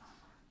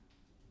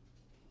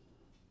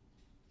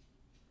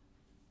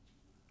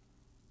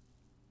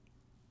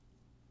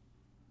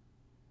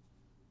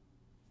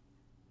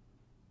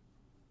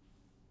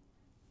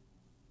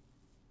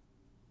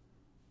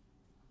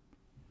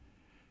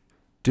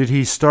 Did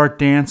he start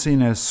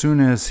dancing as soon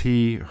as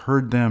he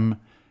heard them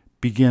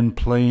begin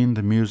playing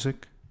the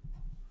music?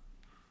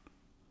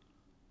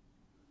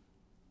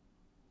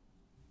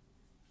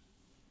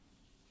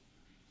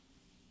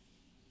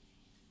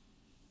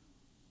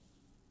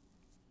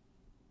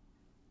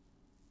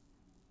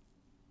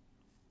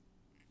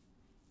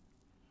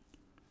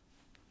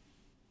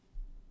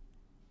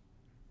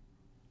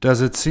 Does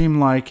it seem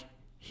like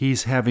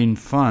he's having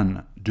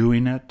fun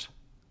doing it?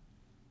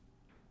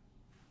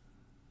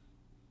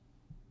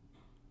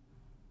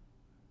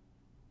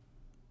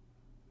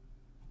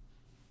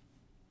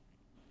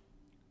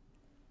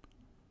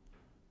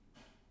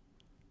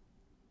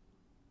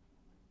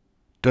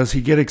 Does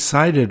he get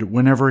excited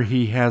whenever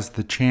he has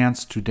the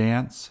chance to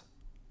dance?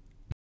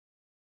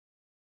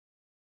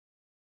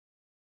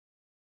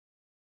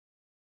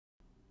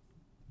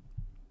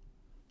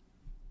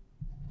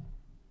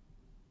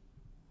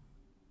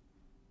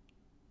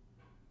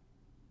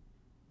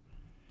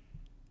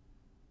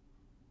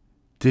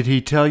 Did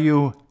he tell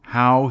you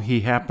how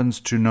he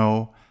happens to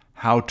know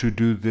how to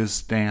do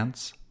this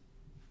dance?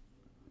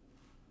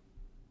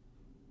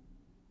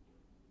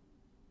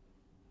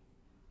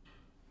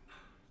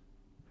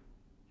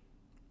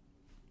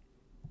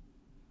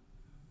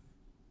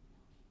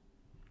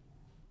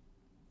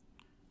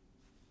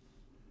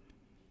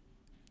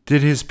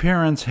 Did his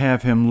parents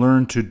have him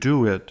learn to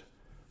do it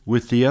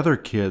with the other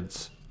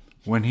kids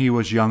when he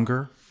was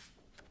younger?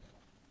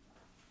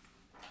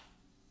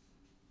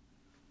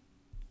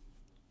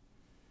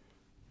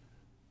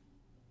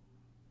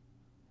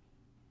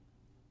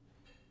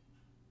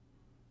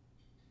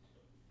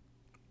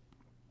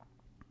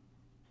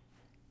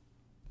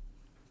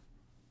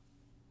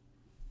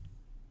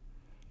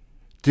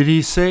 Did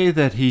he say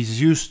that he's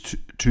used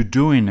to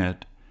doing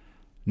it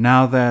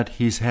now that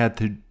he's had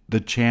the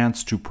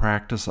chance to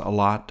practice a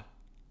lot?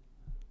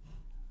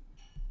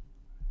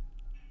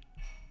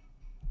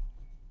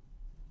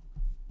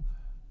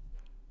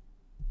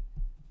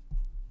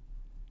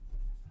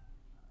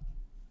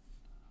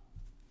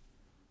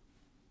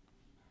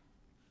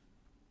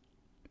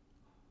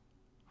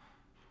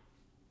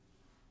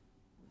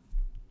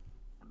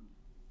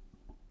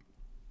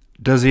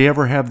 Does he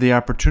ever have the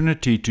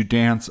opportunity to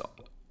dance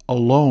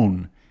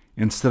alone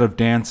instead of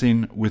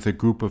dancing with a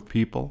group of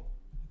people?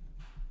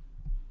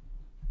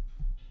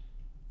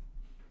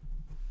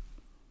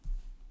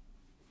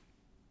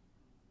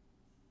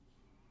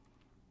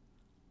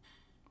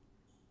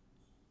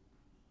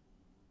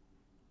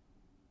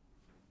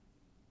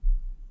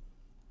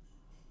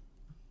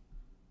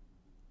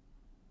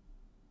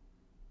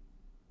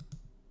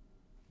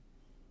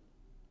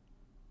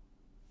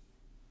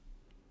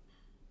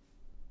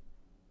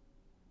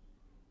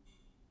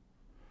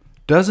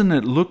 Doesn't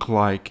it look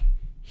like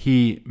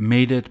he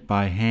made it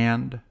by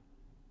hand?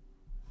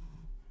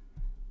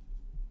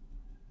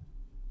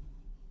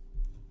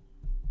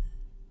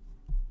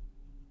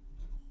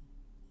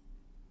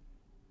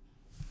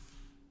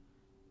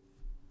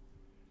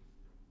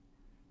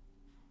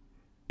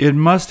 It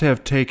must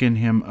have taken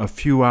him a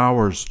few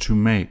hours to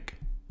make.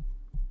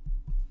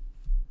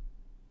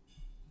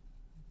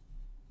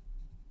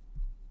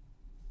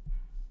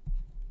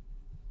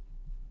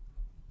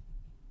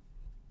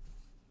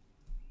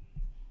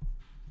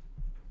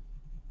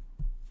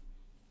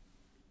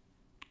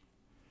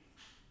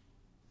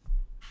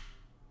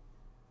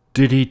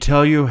 Did he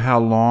tell you how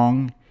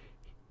long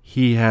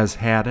he has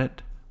had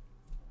it?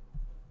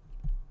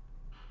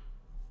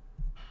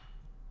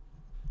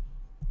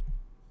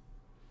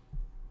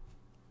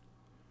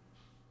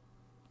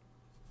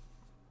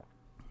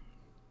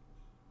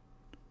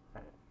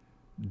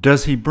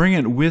 Does he bring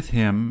it with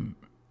him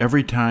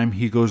every time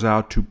he goes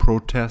out to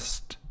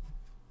protest?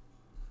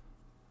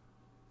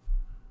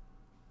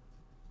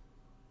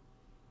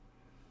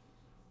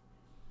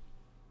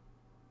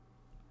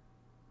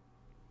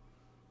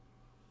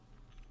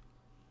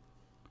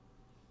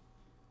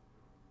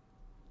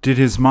 Did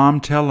his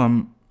mom tell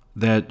him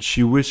that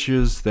she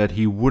wishes that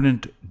he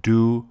wouldn't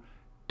do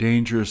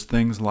dangerous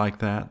things like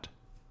that?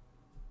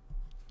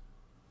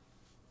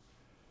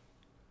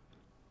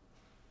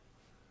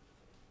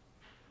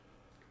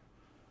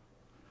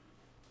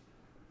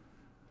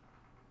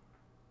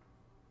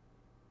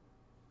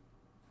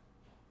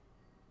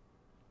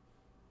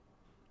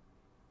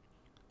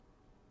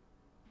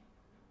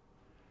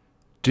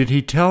 Did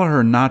he tell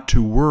her not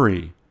to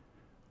worry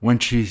when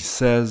she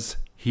says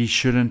he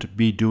shouldn't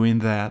be doing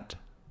that?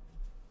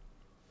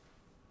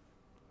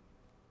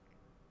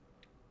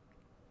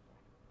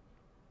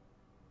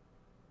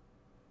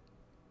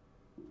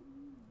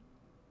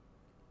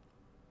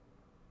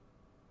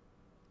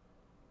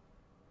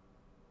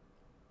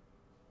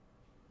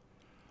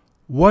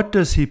 What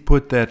does he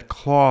put that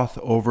cloth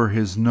over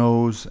his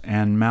nose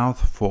and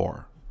mouth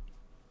for?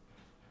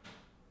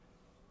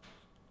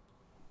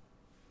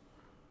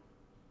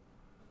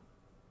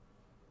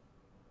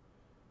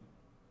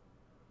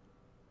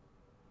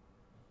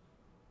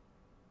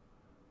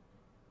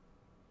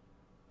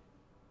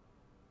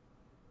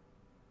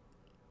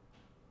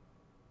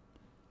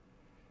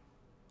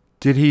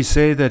 Did he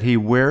say that he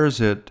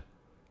wears it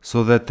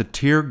so that the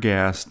tear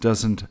gas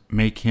doesn't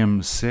make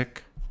him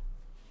sick?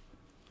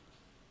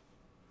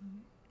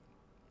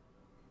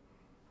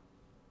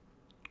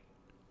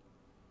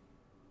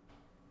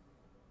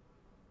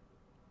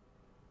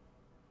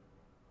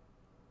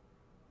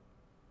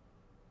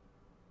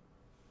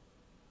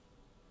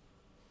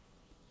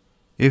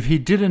 If he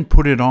didn't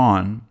put it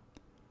on,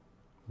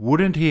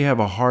 wouldn't he have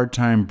a hard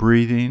time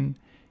breathing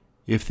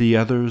if the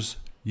others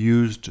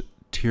used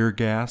tear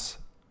gas?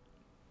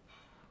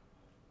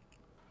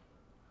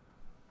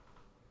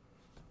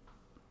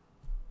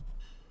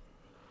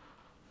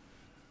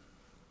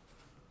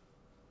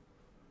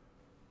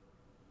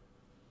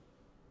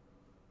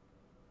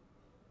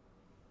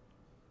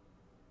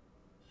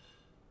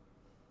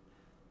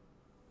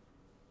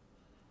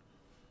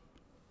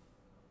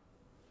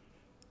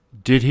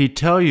 Did he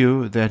tell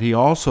you that he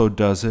also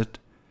does it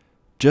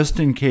just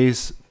in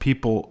case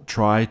people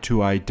try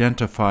to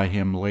identify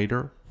him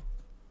later?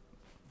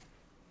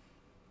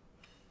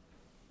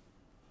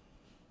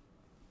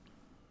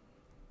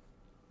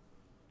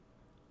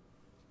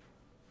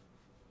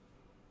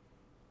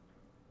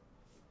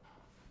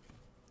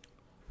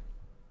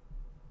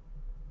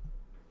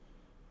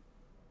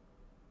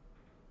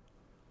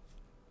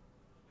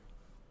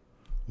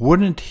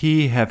 Wouldn't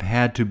he have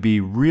had to be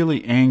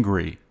really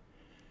angry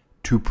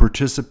to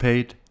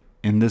participate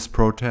in this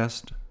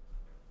protest?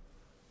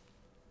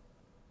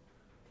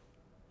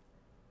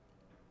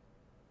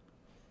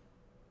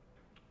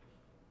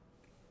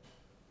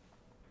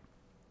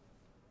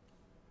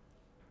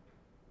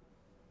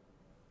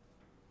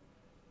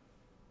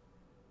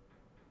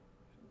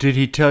 Did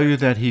he tell you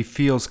that he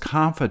feels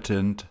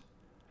confident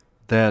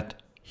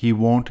that he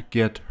won't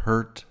get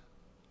hurt?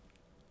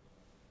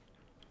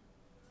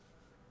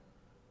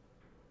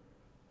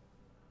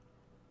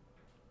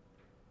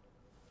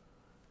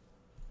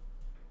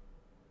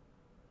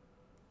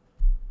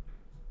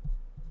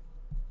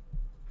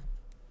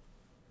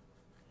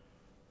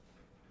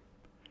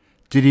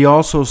 Did he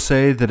also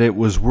say that it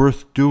was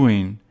worth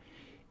doing,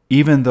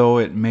 even though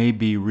it may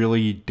be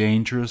really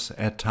dangerous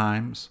at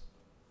times?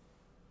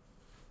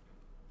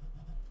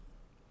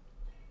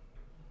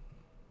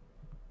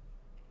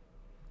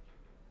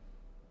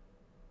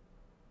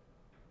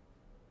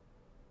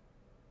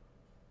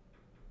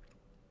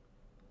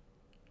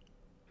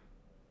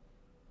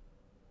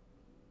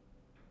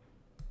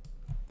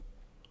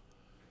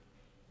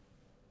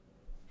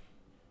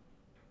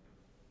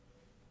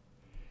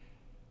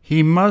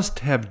 He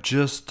must have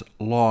just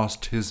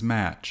lost his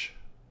match.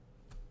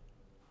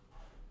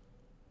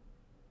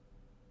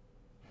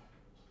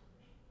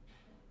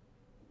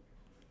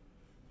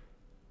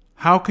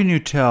 How can you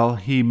tell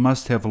he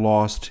must have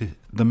lost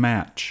the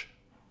match?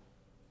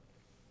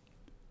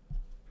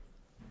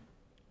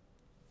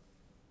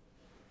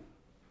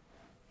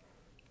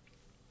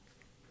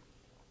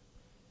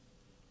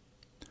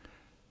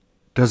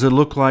 Does it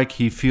look like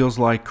he feels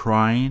like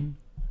crying?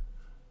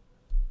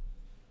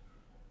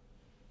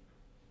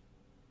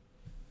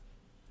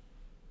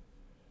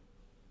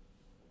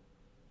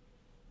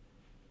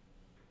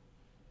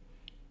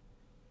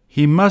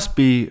 He must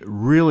be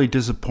really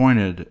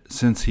disappointed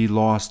since he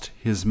lost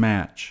his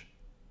match.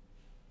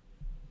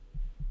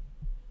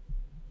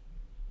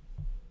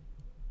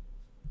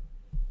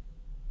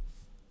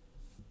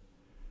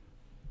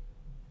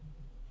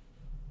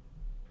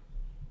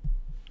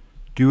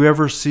 Do you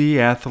ever see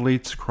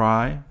athletes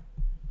cry?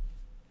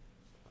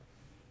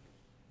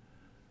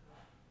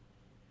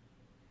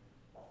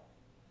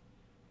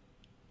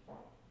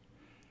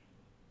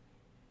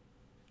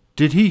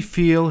 Did he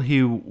feel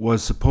he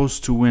was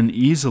supposed to win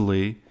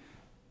easily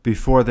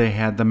before they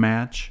had the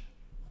match?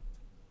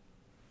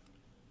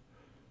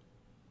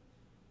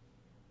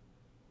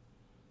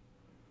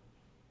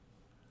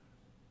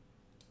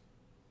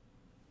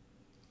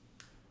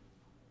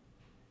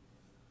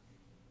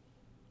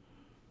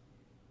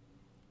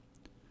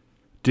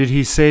 Did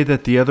he say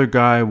that the other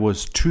guy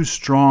was too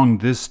strong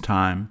this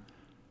time,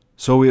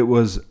 so it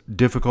was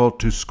difficult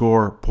to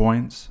score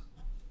points?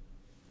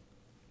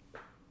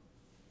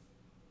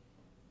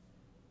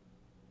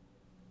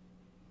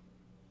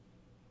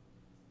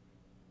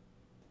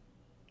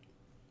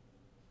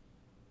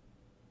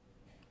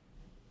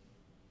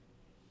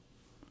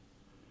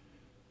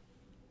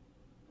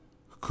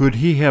 Could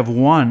he have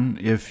won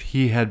if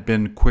he had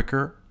been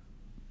quicker?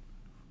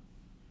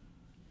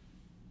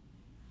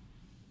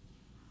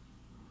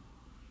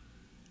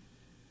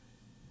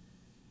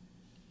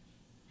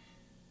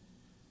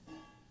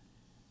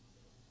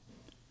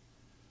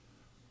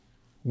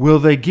 Will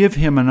they give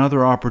him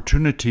another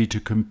opportunity to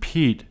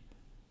compete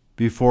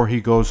before he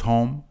goes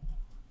home?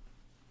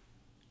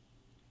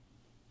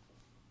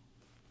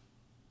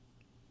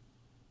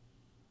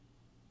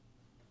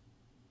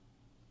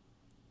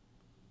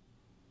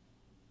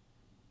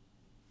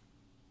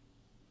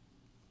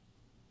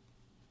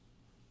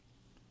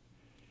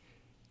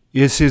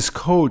 Is his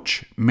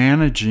coach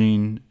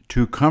managing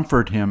to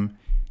comfort him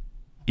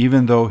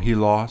even though he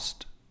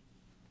lost?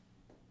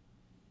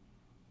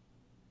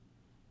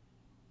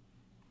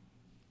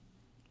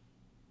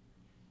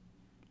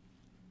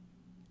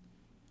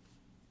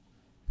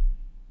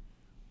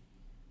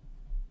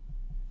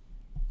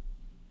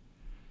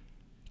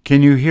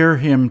 Can you hear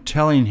him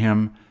telling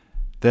him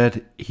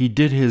that he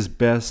did his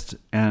best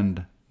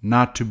and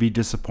not to be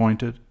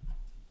disappointed?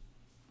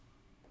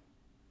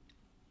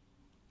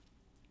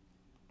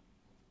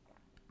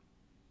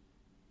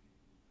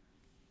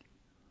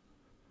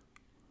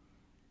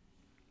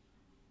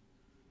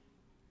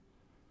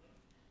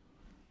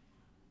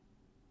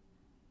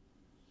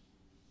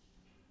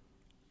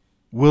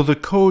 Will the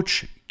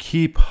coach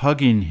keep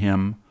hugging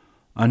him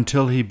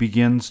until he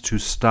begins to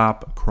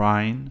stop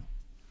crying?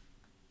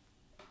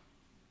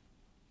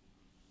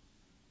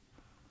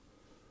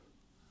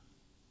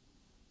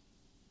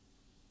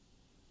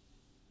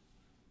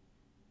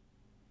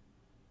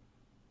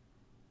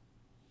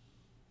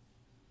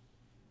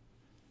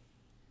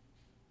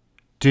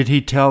 Did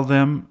he tell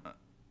them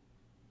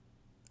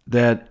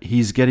that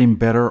he's getting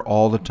better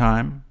all the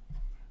time?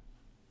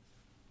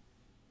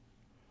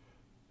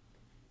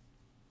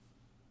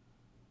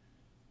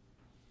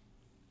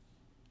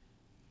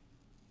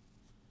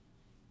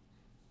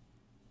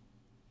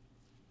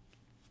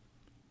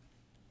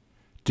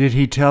 Did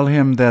he tell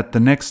him that the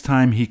next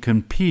time he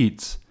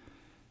competes,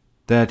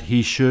 that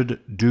he should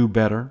do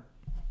better?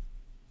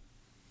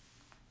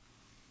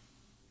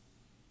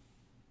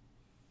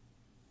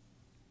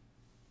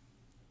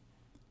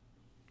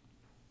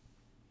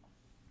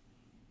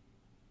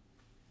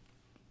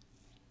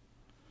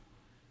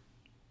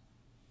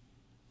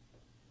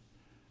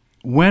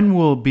 When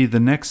will be the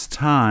next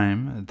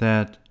time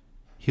that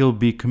he'll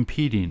be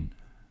competing?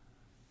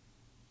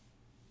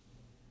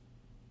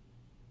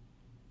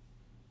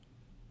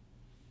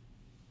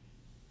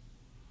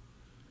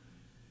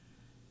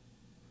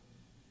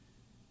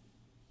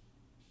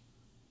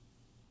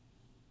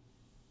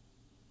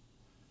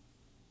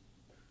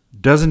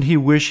 Doesn't he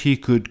wish he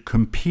could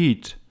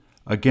compete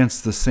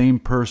against the same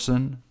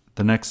person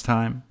the next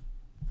time?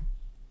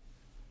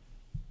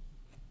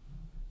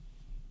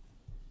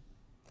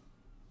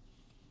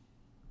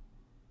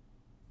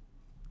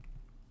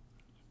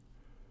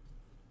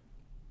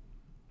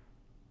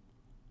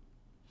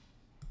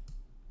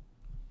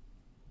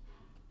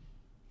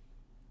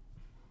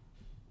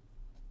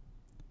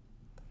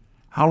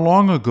 How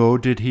long ago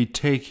did he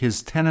take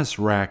his tennis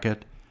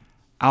racket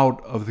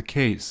out of the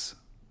case?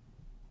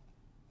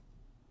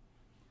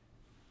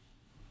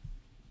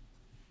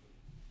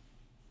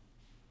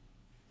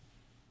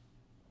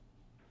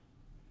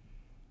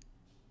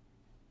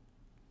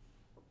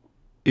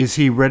 Is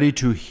he ready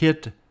to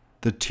hit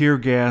the tear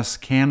gas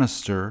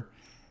canister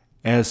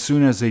as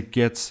soon as it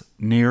gets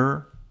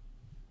nearer?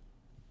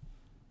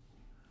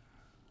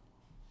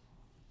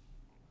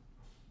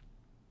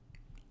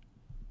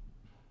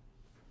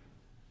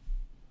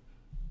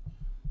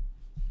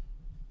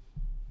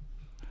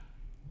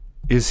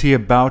 Is he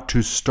about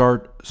to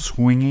start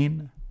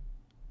swinging?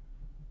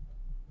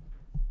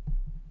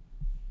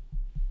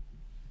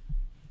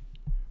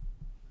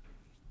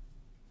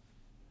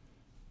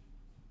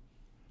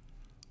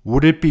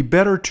 Would it be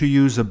better to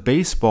use a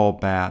baseball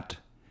bat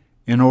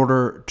in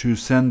order to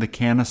send the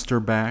canister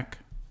back?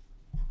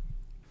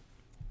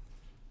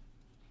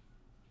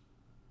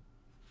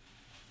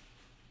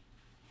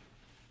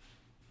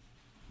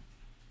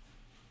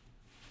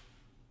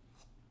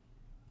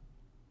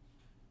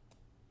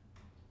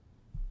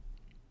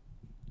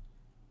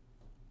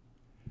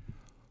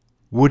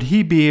 Would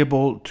he be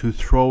able to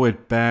throw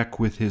it back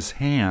with his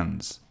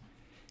hands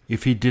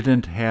if he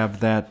didn't have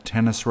that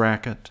tennis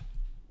racket?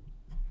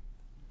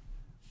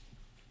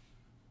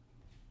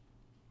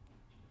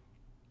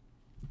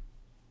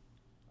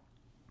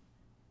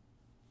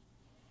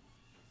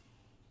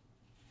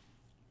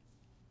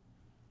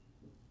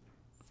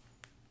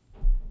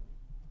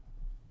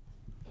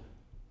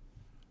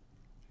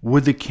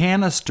 Would the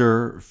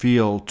canister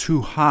feel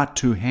too hot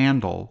to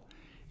handle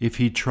if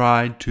he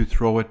tried to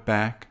throw it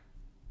back?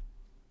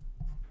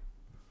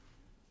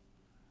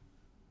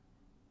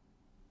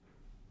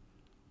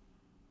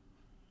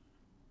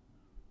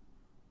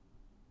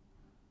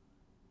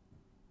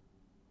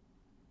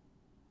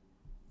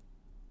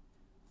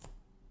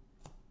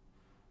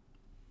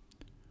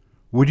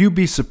 Would you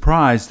be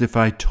surprised if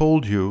I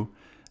told you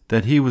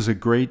that he was a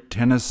great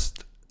tennis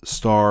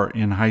star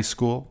in high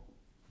school?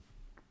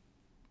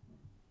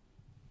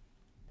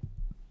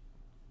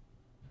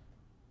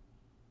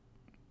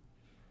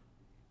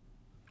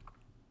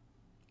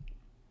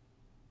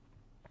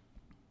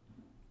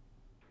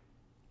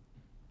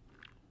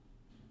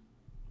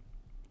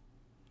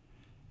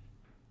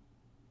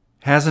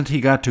 Hasn't he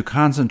got to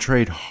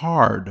concentrate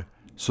hard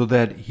so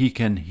that he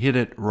can hit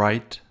it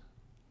right?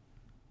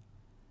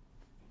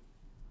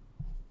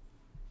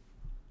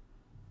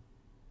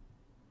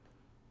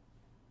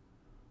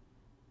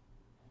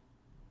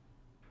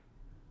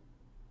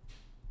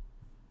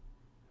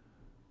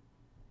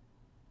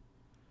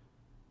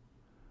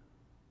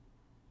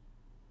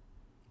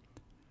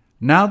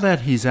 Now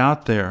that he's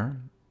out there,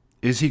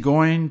 is he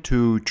going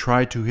to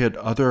try to hit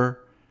other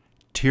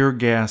tear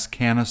gas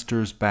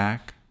canisters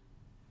back?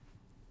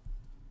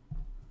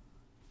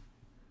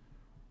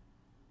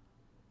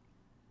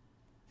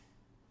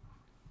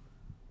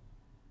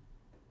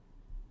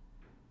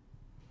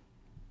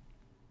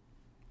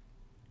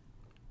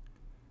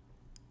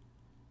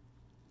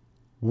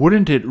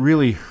 Wouldn't it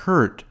really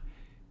hurt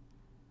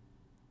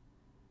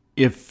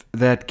if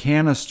that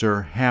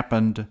canister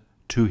happened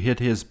to hit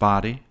his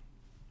body?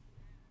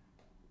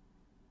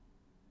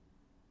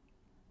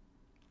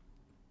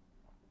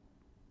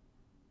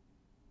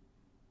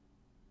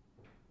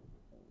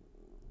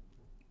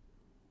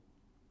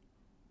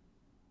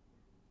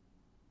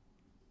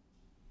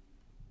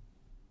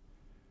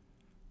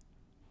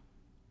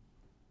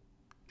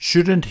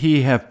 Shouldn't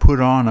he have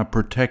put on a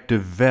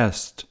protective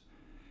vest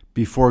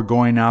before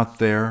going out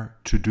there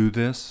to do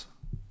this?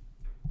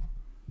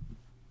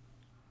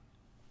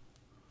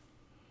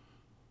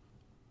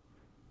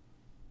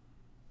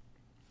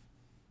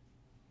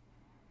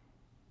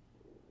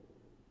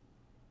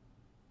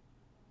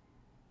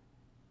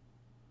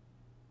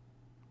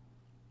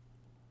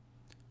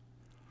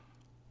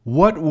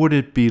 What would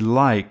it be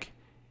like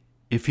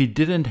if he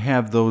didn't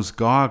have those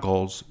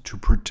goggles to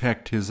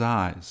protect his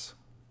eyes?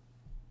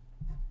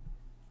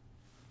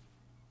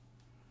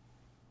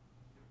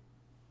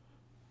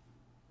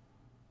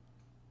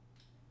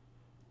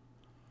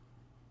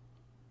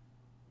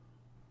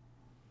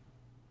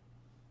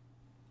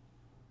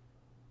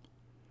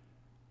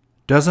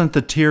 Doesn't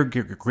the tear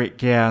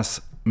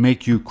gas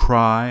make you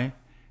cry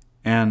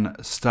and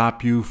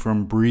stop you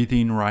from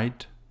breathing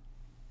right?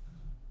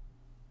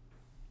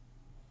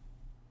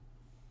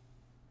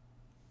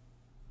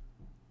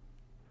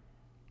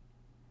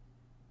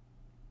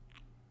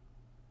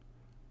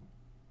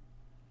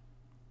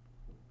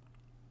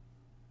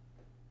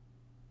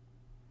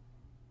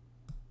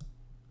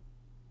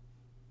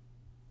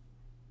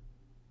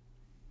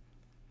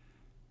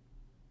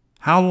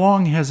 How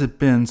long has it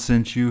been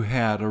since you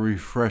had a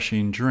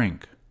refreshing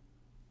drink?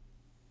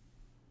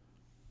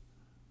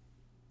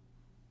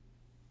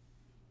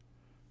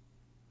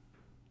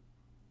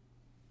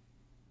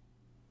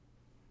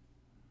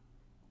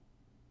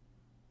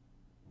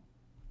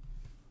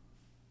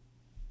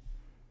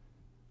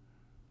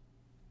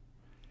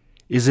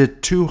 Is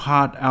it too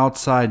hot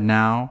outside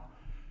now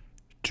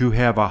to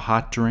have a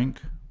hot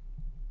drink?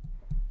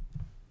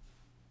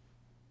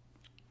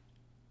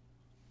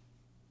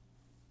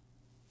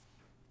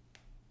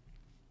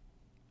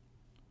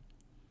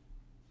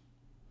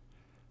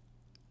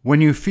 When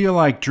you feel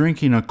like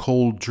drinking a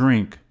cold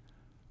drink,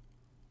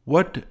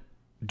 what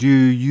do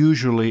you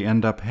usually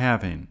end up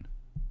having?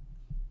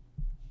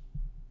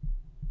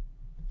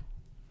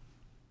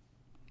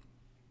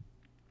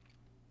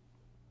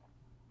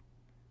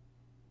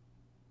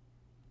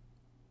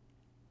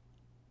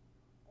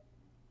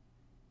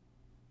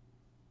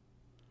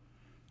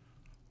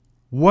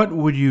 What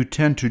would you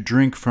tend to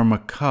drink from a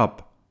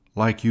cup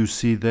like you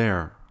see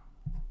there?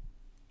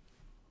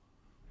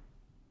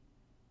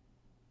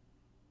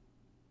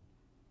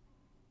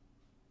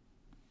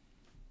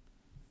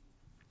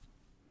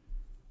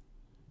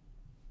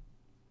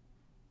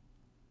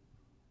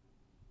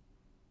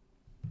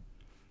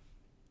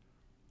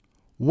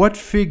 What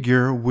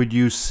figure would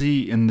you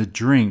see in the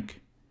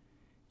drink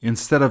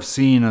instead of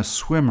seeing a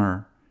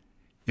swimmer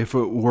if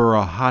it were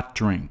a hot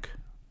drink?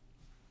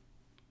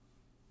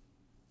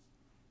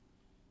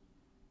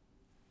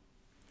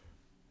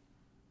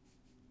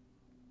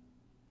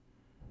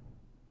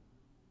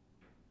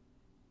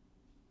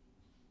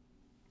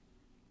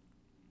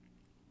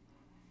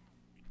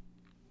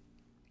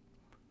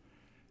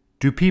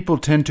 Do people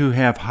tend to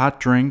have hot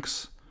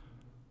drinks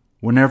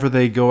whenever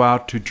they go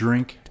out to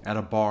drink at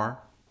a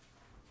bar?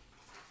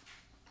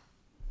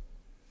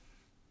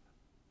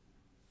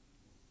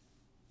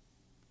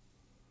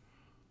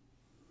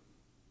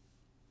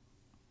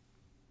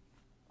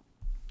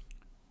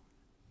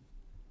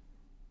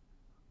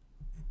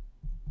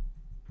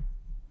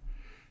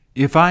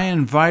 If I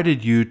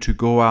invited you to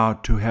go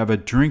out to have a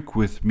drink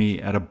with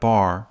me at a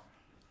bar,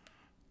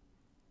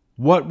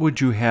 what would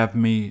you have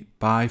me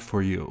buy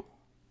for you?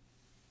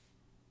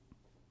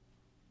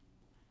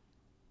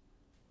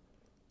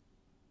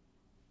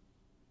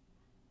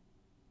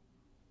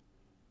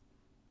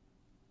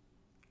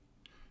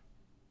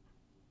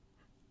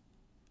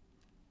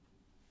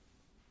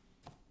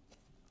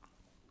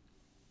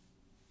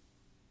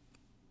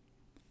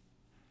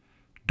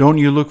 Don't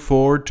you look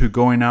forward to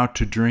going out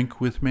to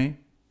drink with me?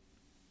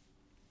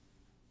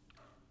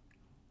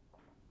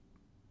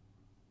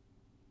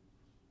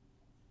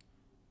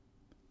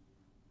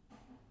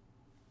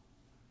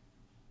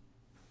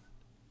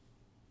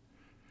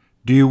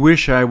 Do you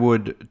wish I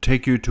would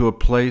take you to a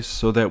place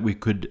so that we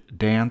could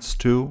dance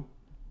too?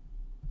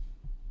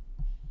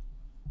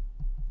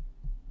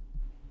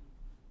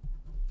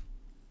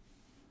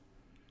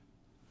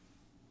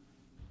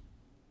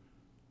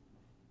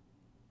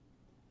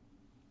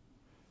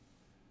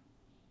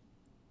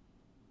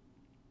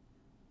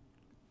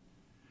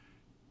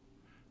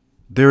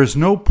 There is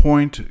no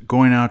point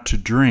going out to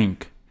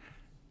drink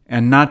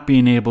and not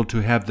being able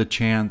to have the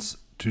chance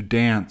to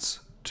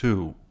dance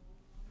too.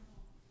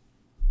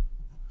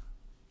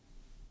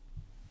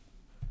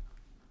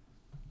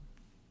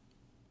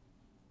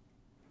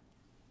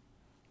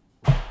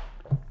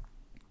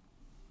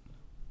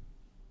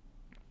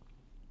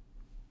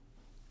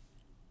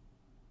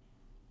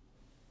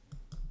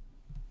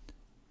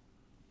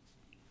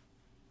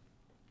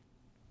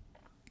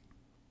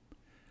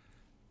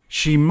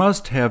 She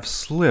must have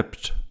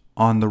slipped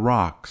on the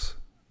rocks.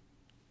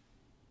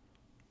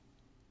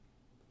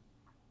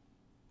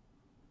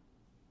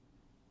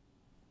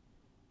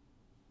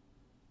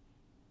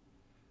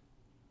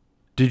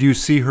 Did you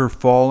see her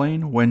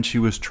falling when she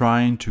was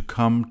trying to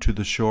come to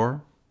the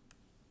shore?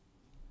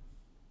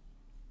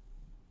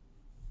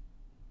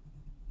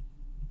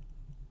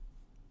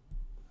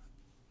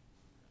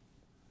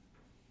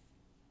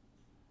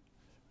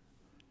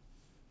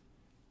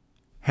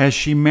 Has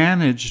she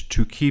managed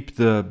to keep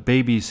the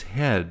baby's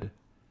head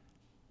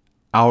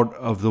out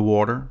of the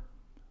water?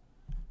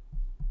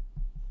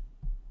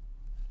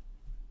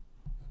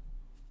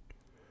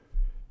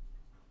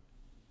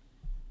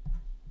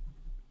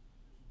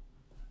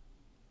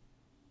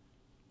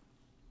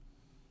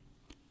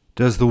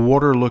 Does the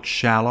water look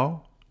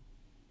shallow?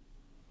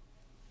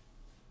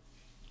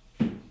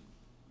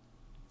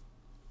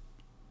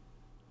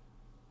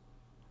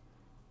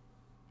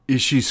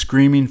 Is she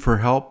screaming for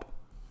help?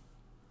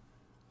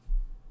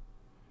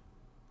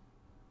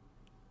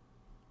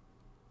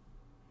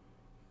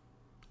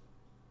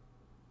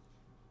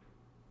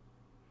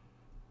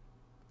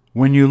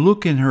 When you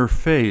look in her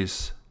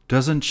face,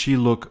 doesn't she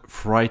look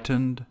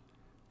frightened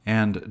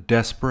and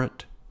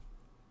desperate?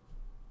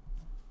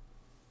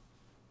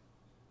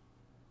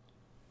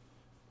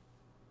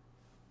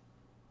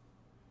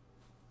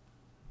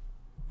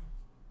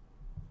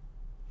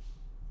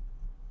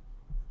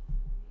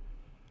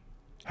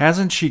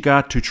 Hasn't she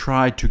got to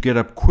try to get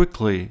up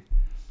quickly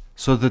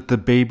so that the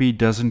baby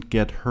doesn't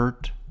get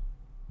hurt?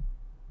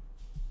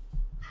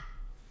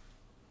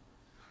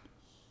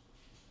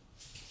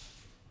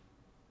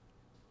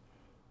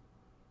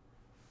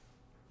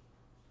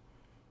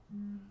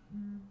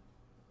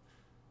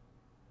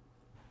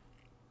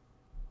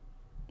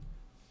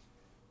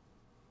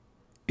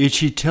 Is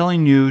she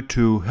telling you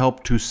to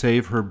help to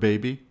save her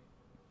baby?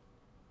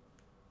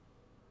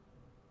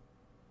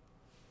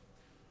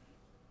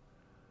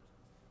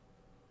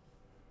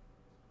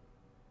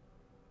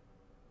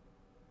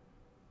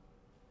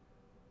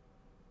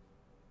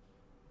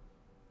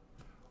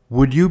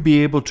 Would you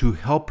be able to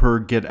help her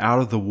get out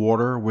of the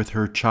water with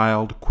her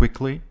child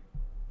quickly?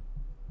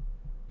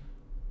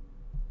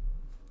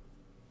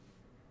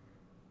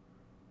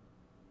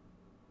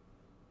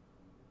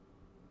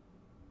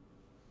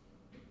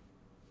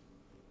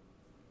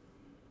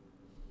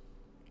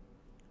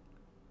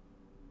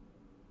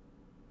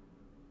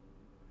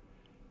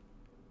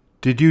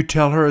 Did you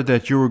tell her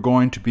that you were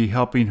going to be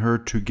helping her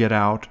to get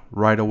out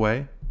right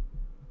away?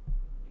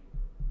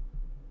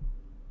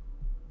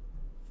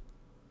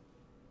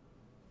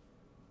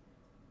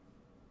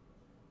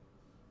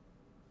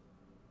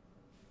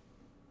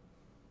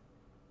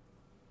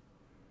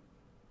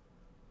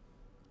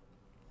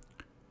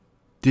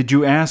 Did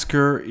you ask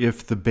her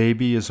if the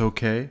baby is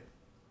okay?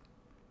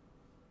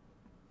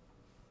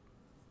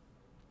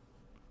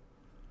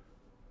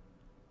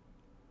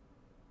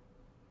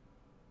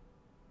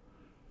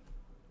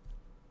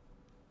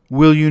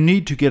 Will you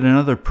need to get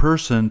another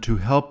person to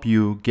help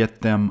you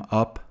get them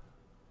up?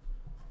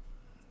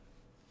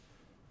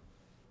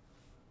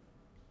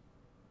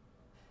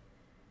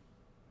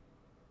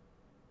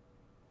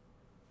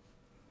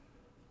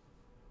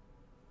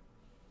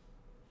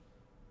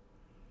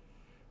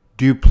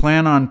 Do you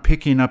plan on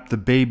picking up the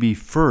baby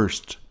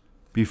first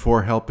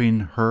before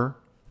helping her?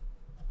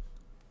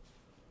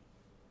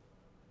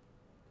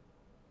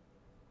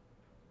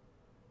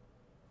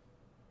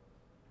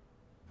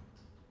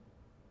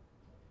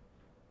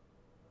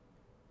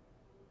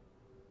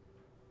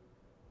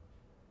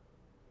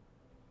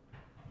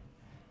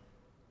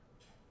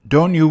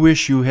 Don't you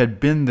wish you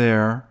had been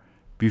there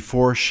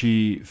before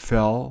she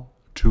fell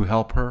to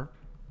help her?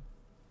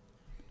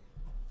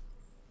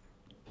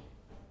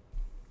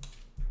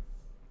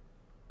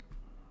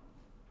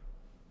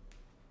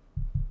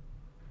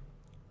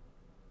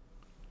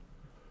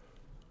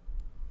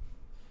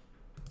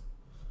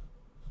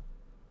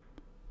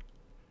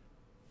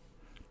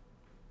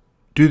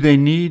 Do they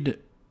need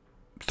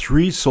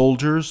 3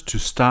 soldiers to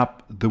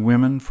stop the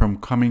women from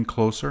coming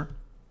closer?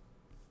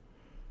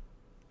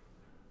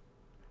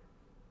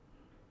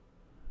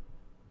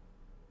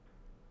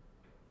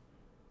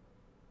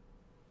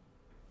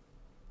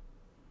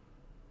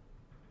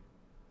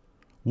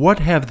 What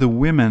have the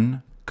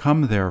women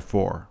come there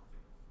for?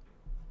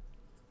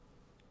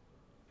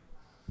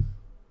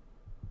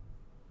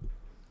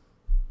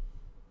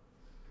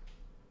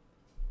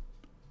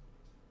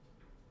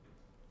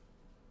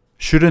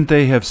 Shouldn't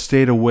they have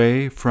stayed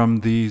away from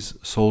these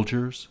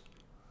soldiers?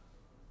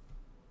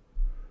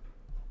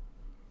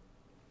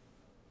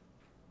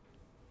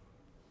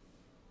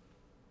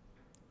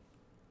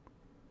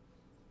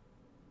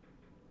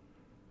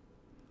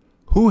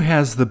 Who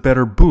has the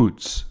better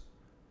boots,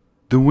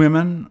 the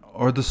women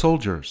or the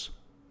soldiers?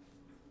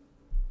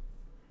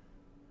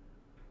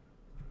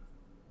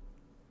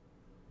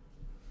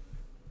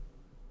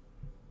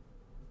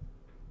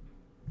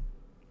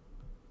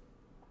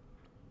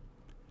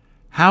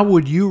 How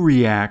would you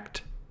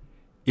react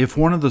if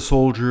one of the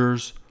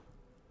soldiers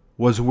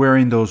was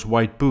wearing those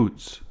white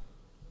boots?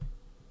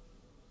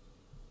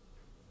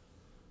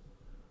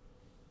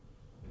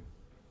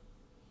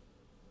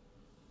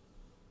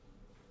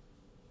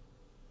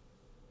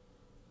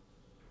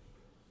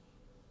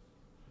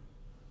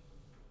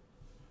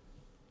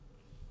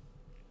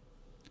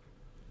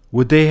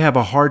 Would they have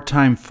a hard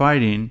time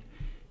fighting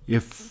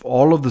if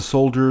all of the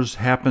soldiers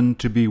happened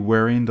to be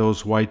wearing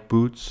those white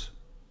boots?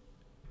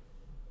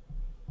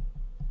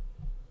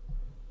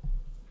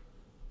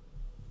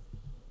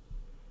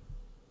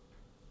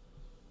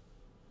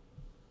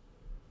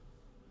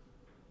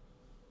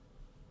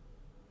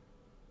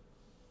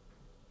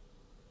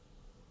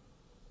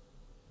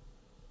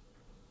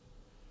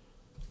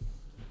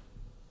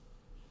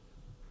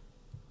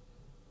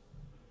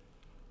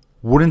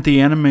 Wouldn't the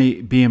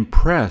enemy be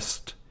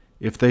impressed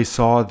if they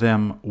saw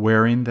them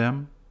wearing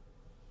them?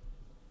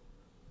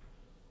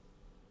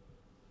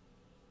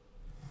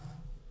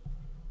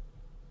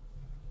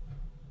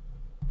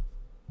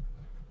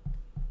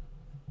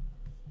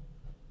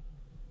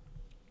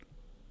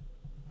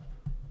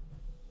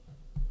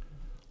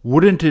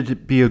 Wouldn't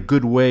it be a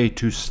good way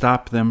to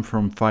stop them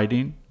from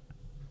fighting?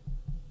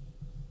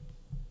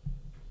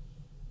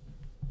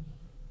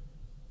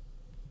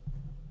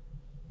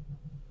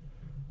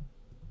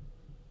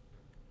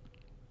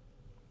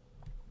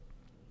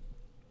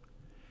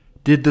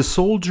 Did the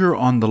soldier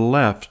on the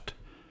left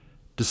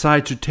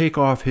decide to take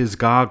off his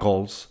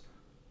goggles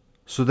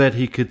so that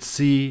he could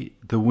see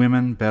the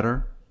women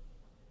better?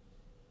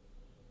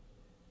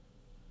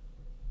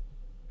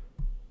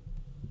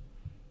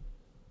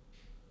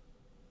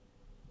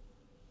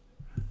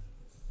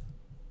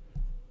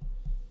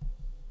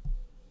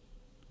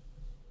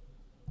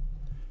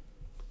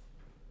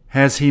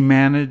 Has he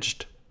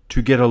managed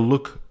to get a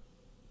look?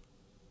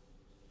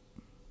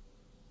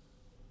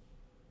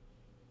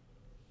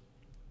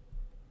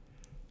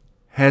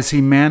 Has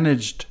he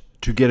managed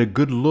to get a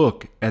good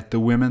look at the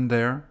women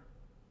there?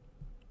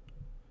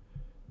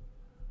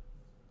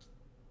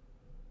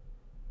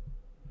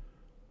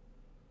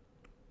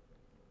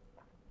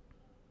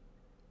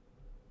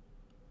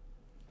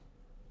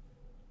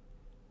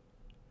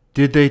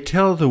 Did they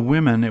tell the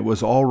women it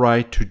was all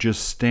right to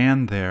just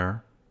stand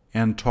there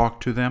and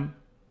talk to them?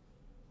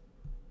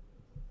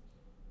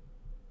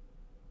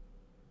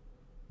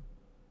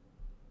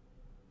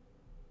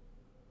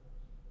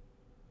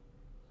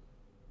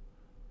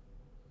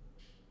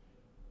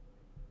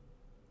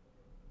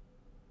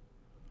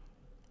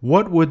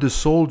 What would the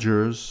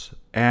soldiers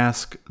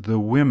ask the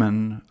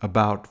women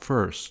about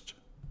first?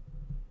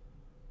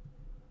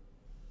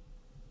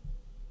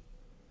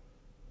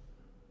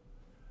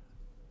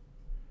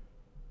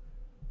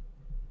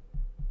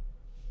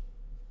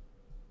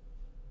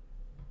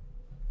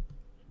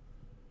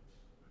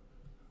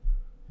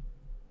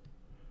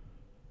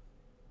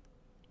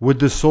 Would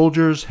the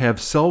soldiers have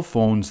cell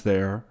phones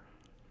there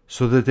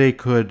so that they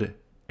could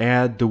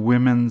add the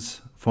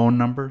women's phone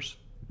numbers?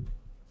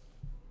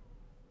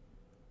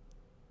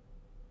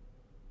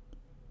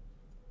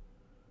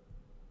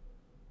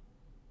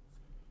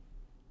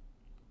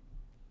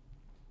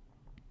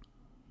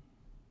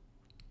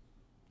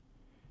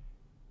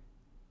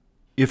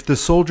 If the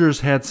soldiers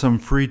had some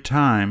free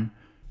time,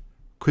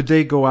 could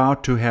they go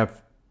out to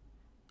have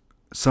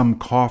some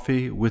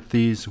coffee with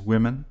these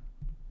women?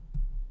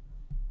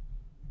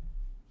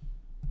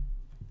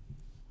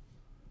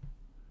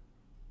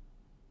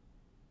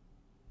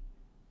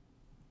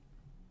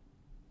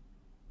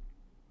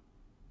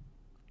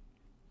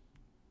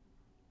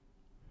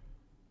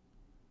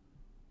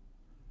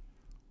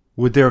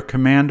 Would their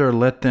commander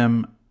let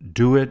them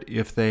do it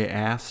if they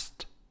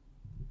asked?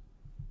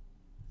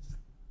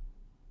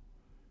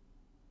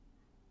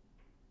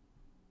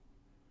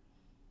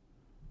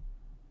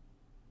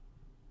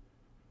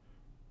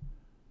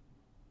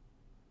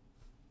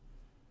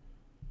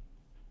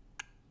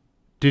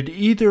 Did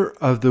either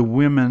of the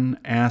women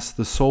ask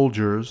the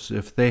soldiers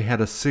if they had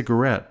a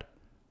cigarette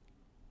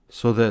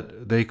so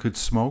that they could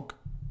smoke?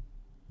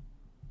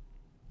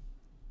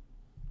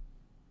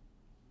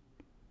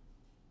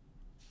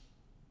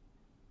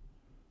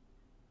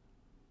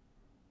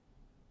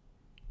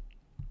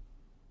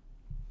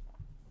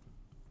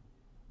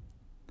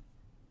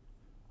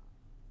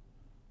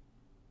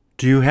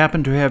 Do you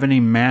happen to have any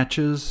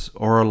matches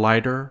or a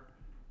lighter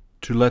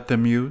to let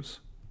them use?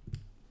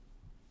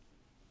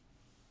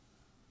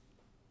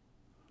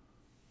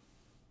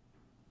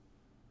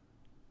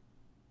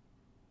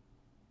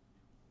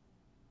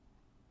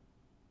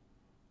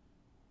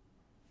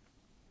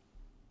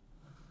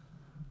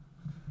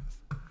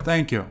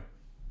 Thank you.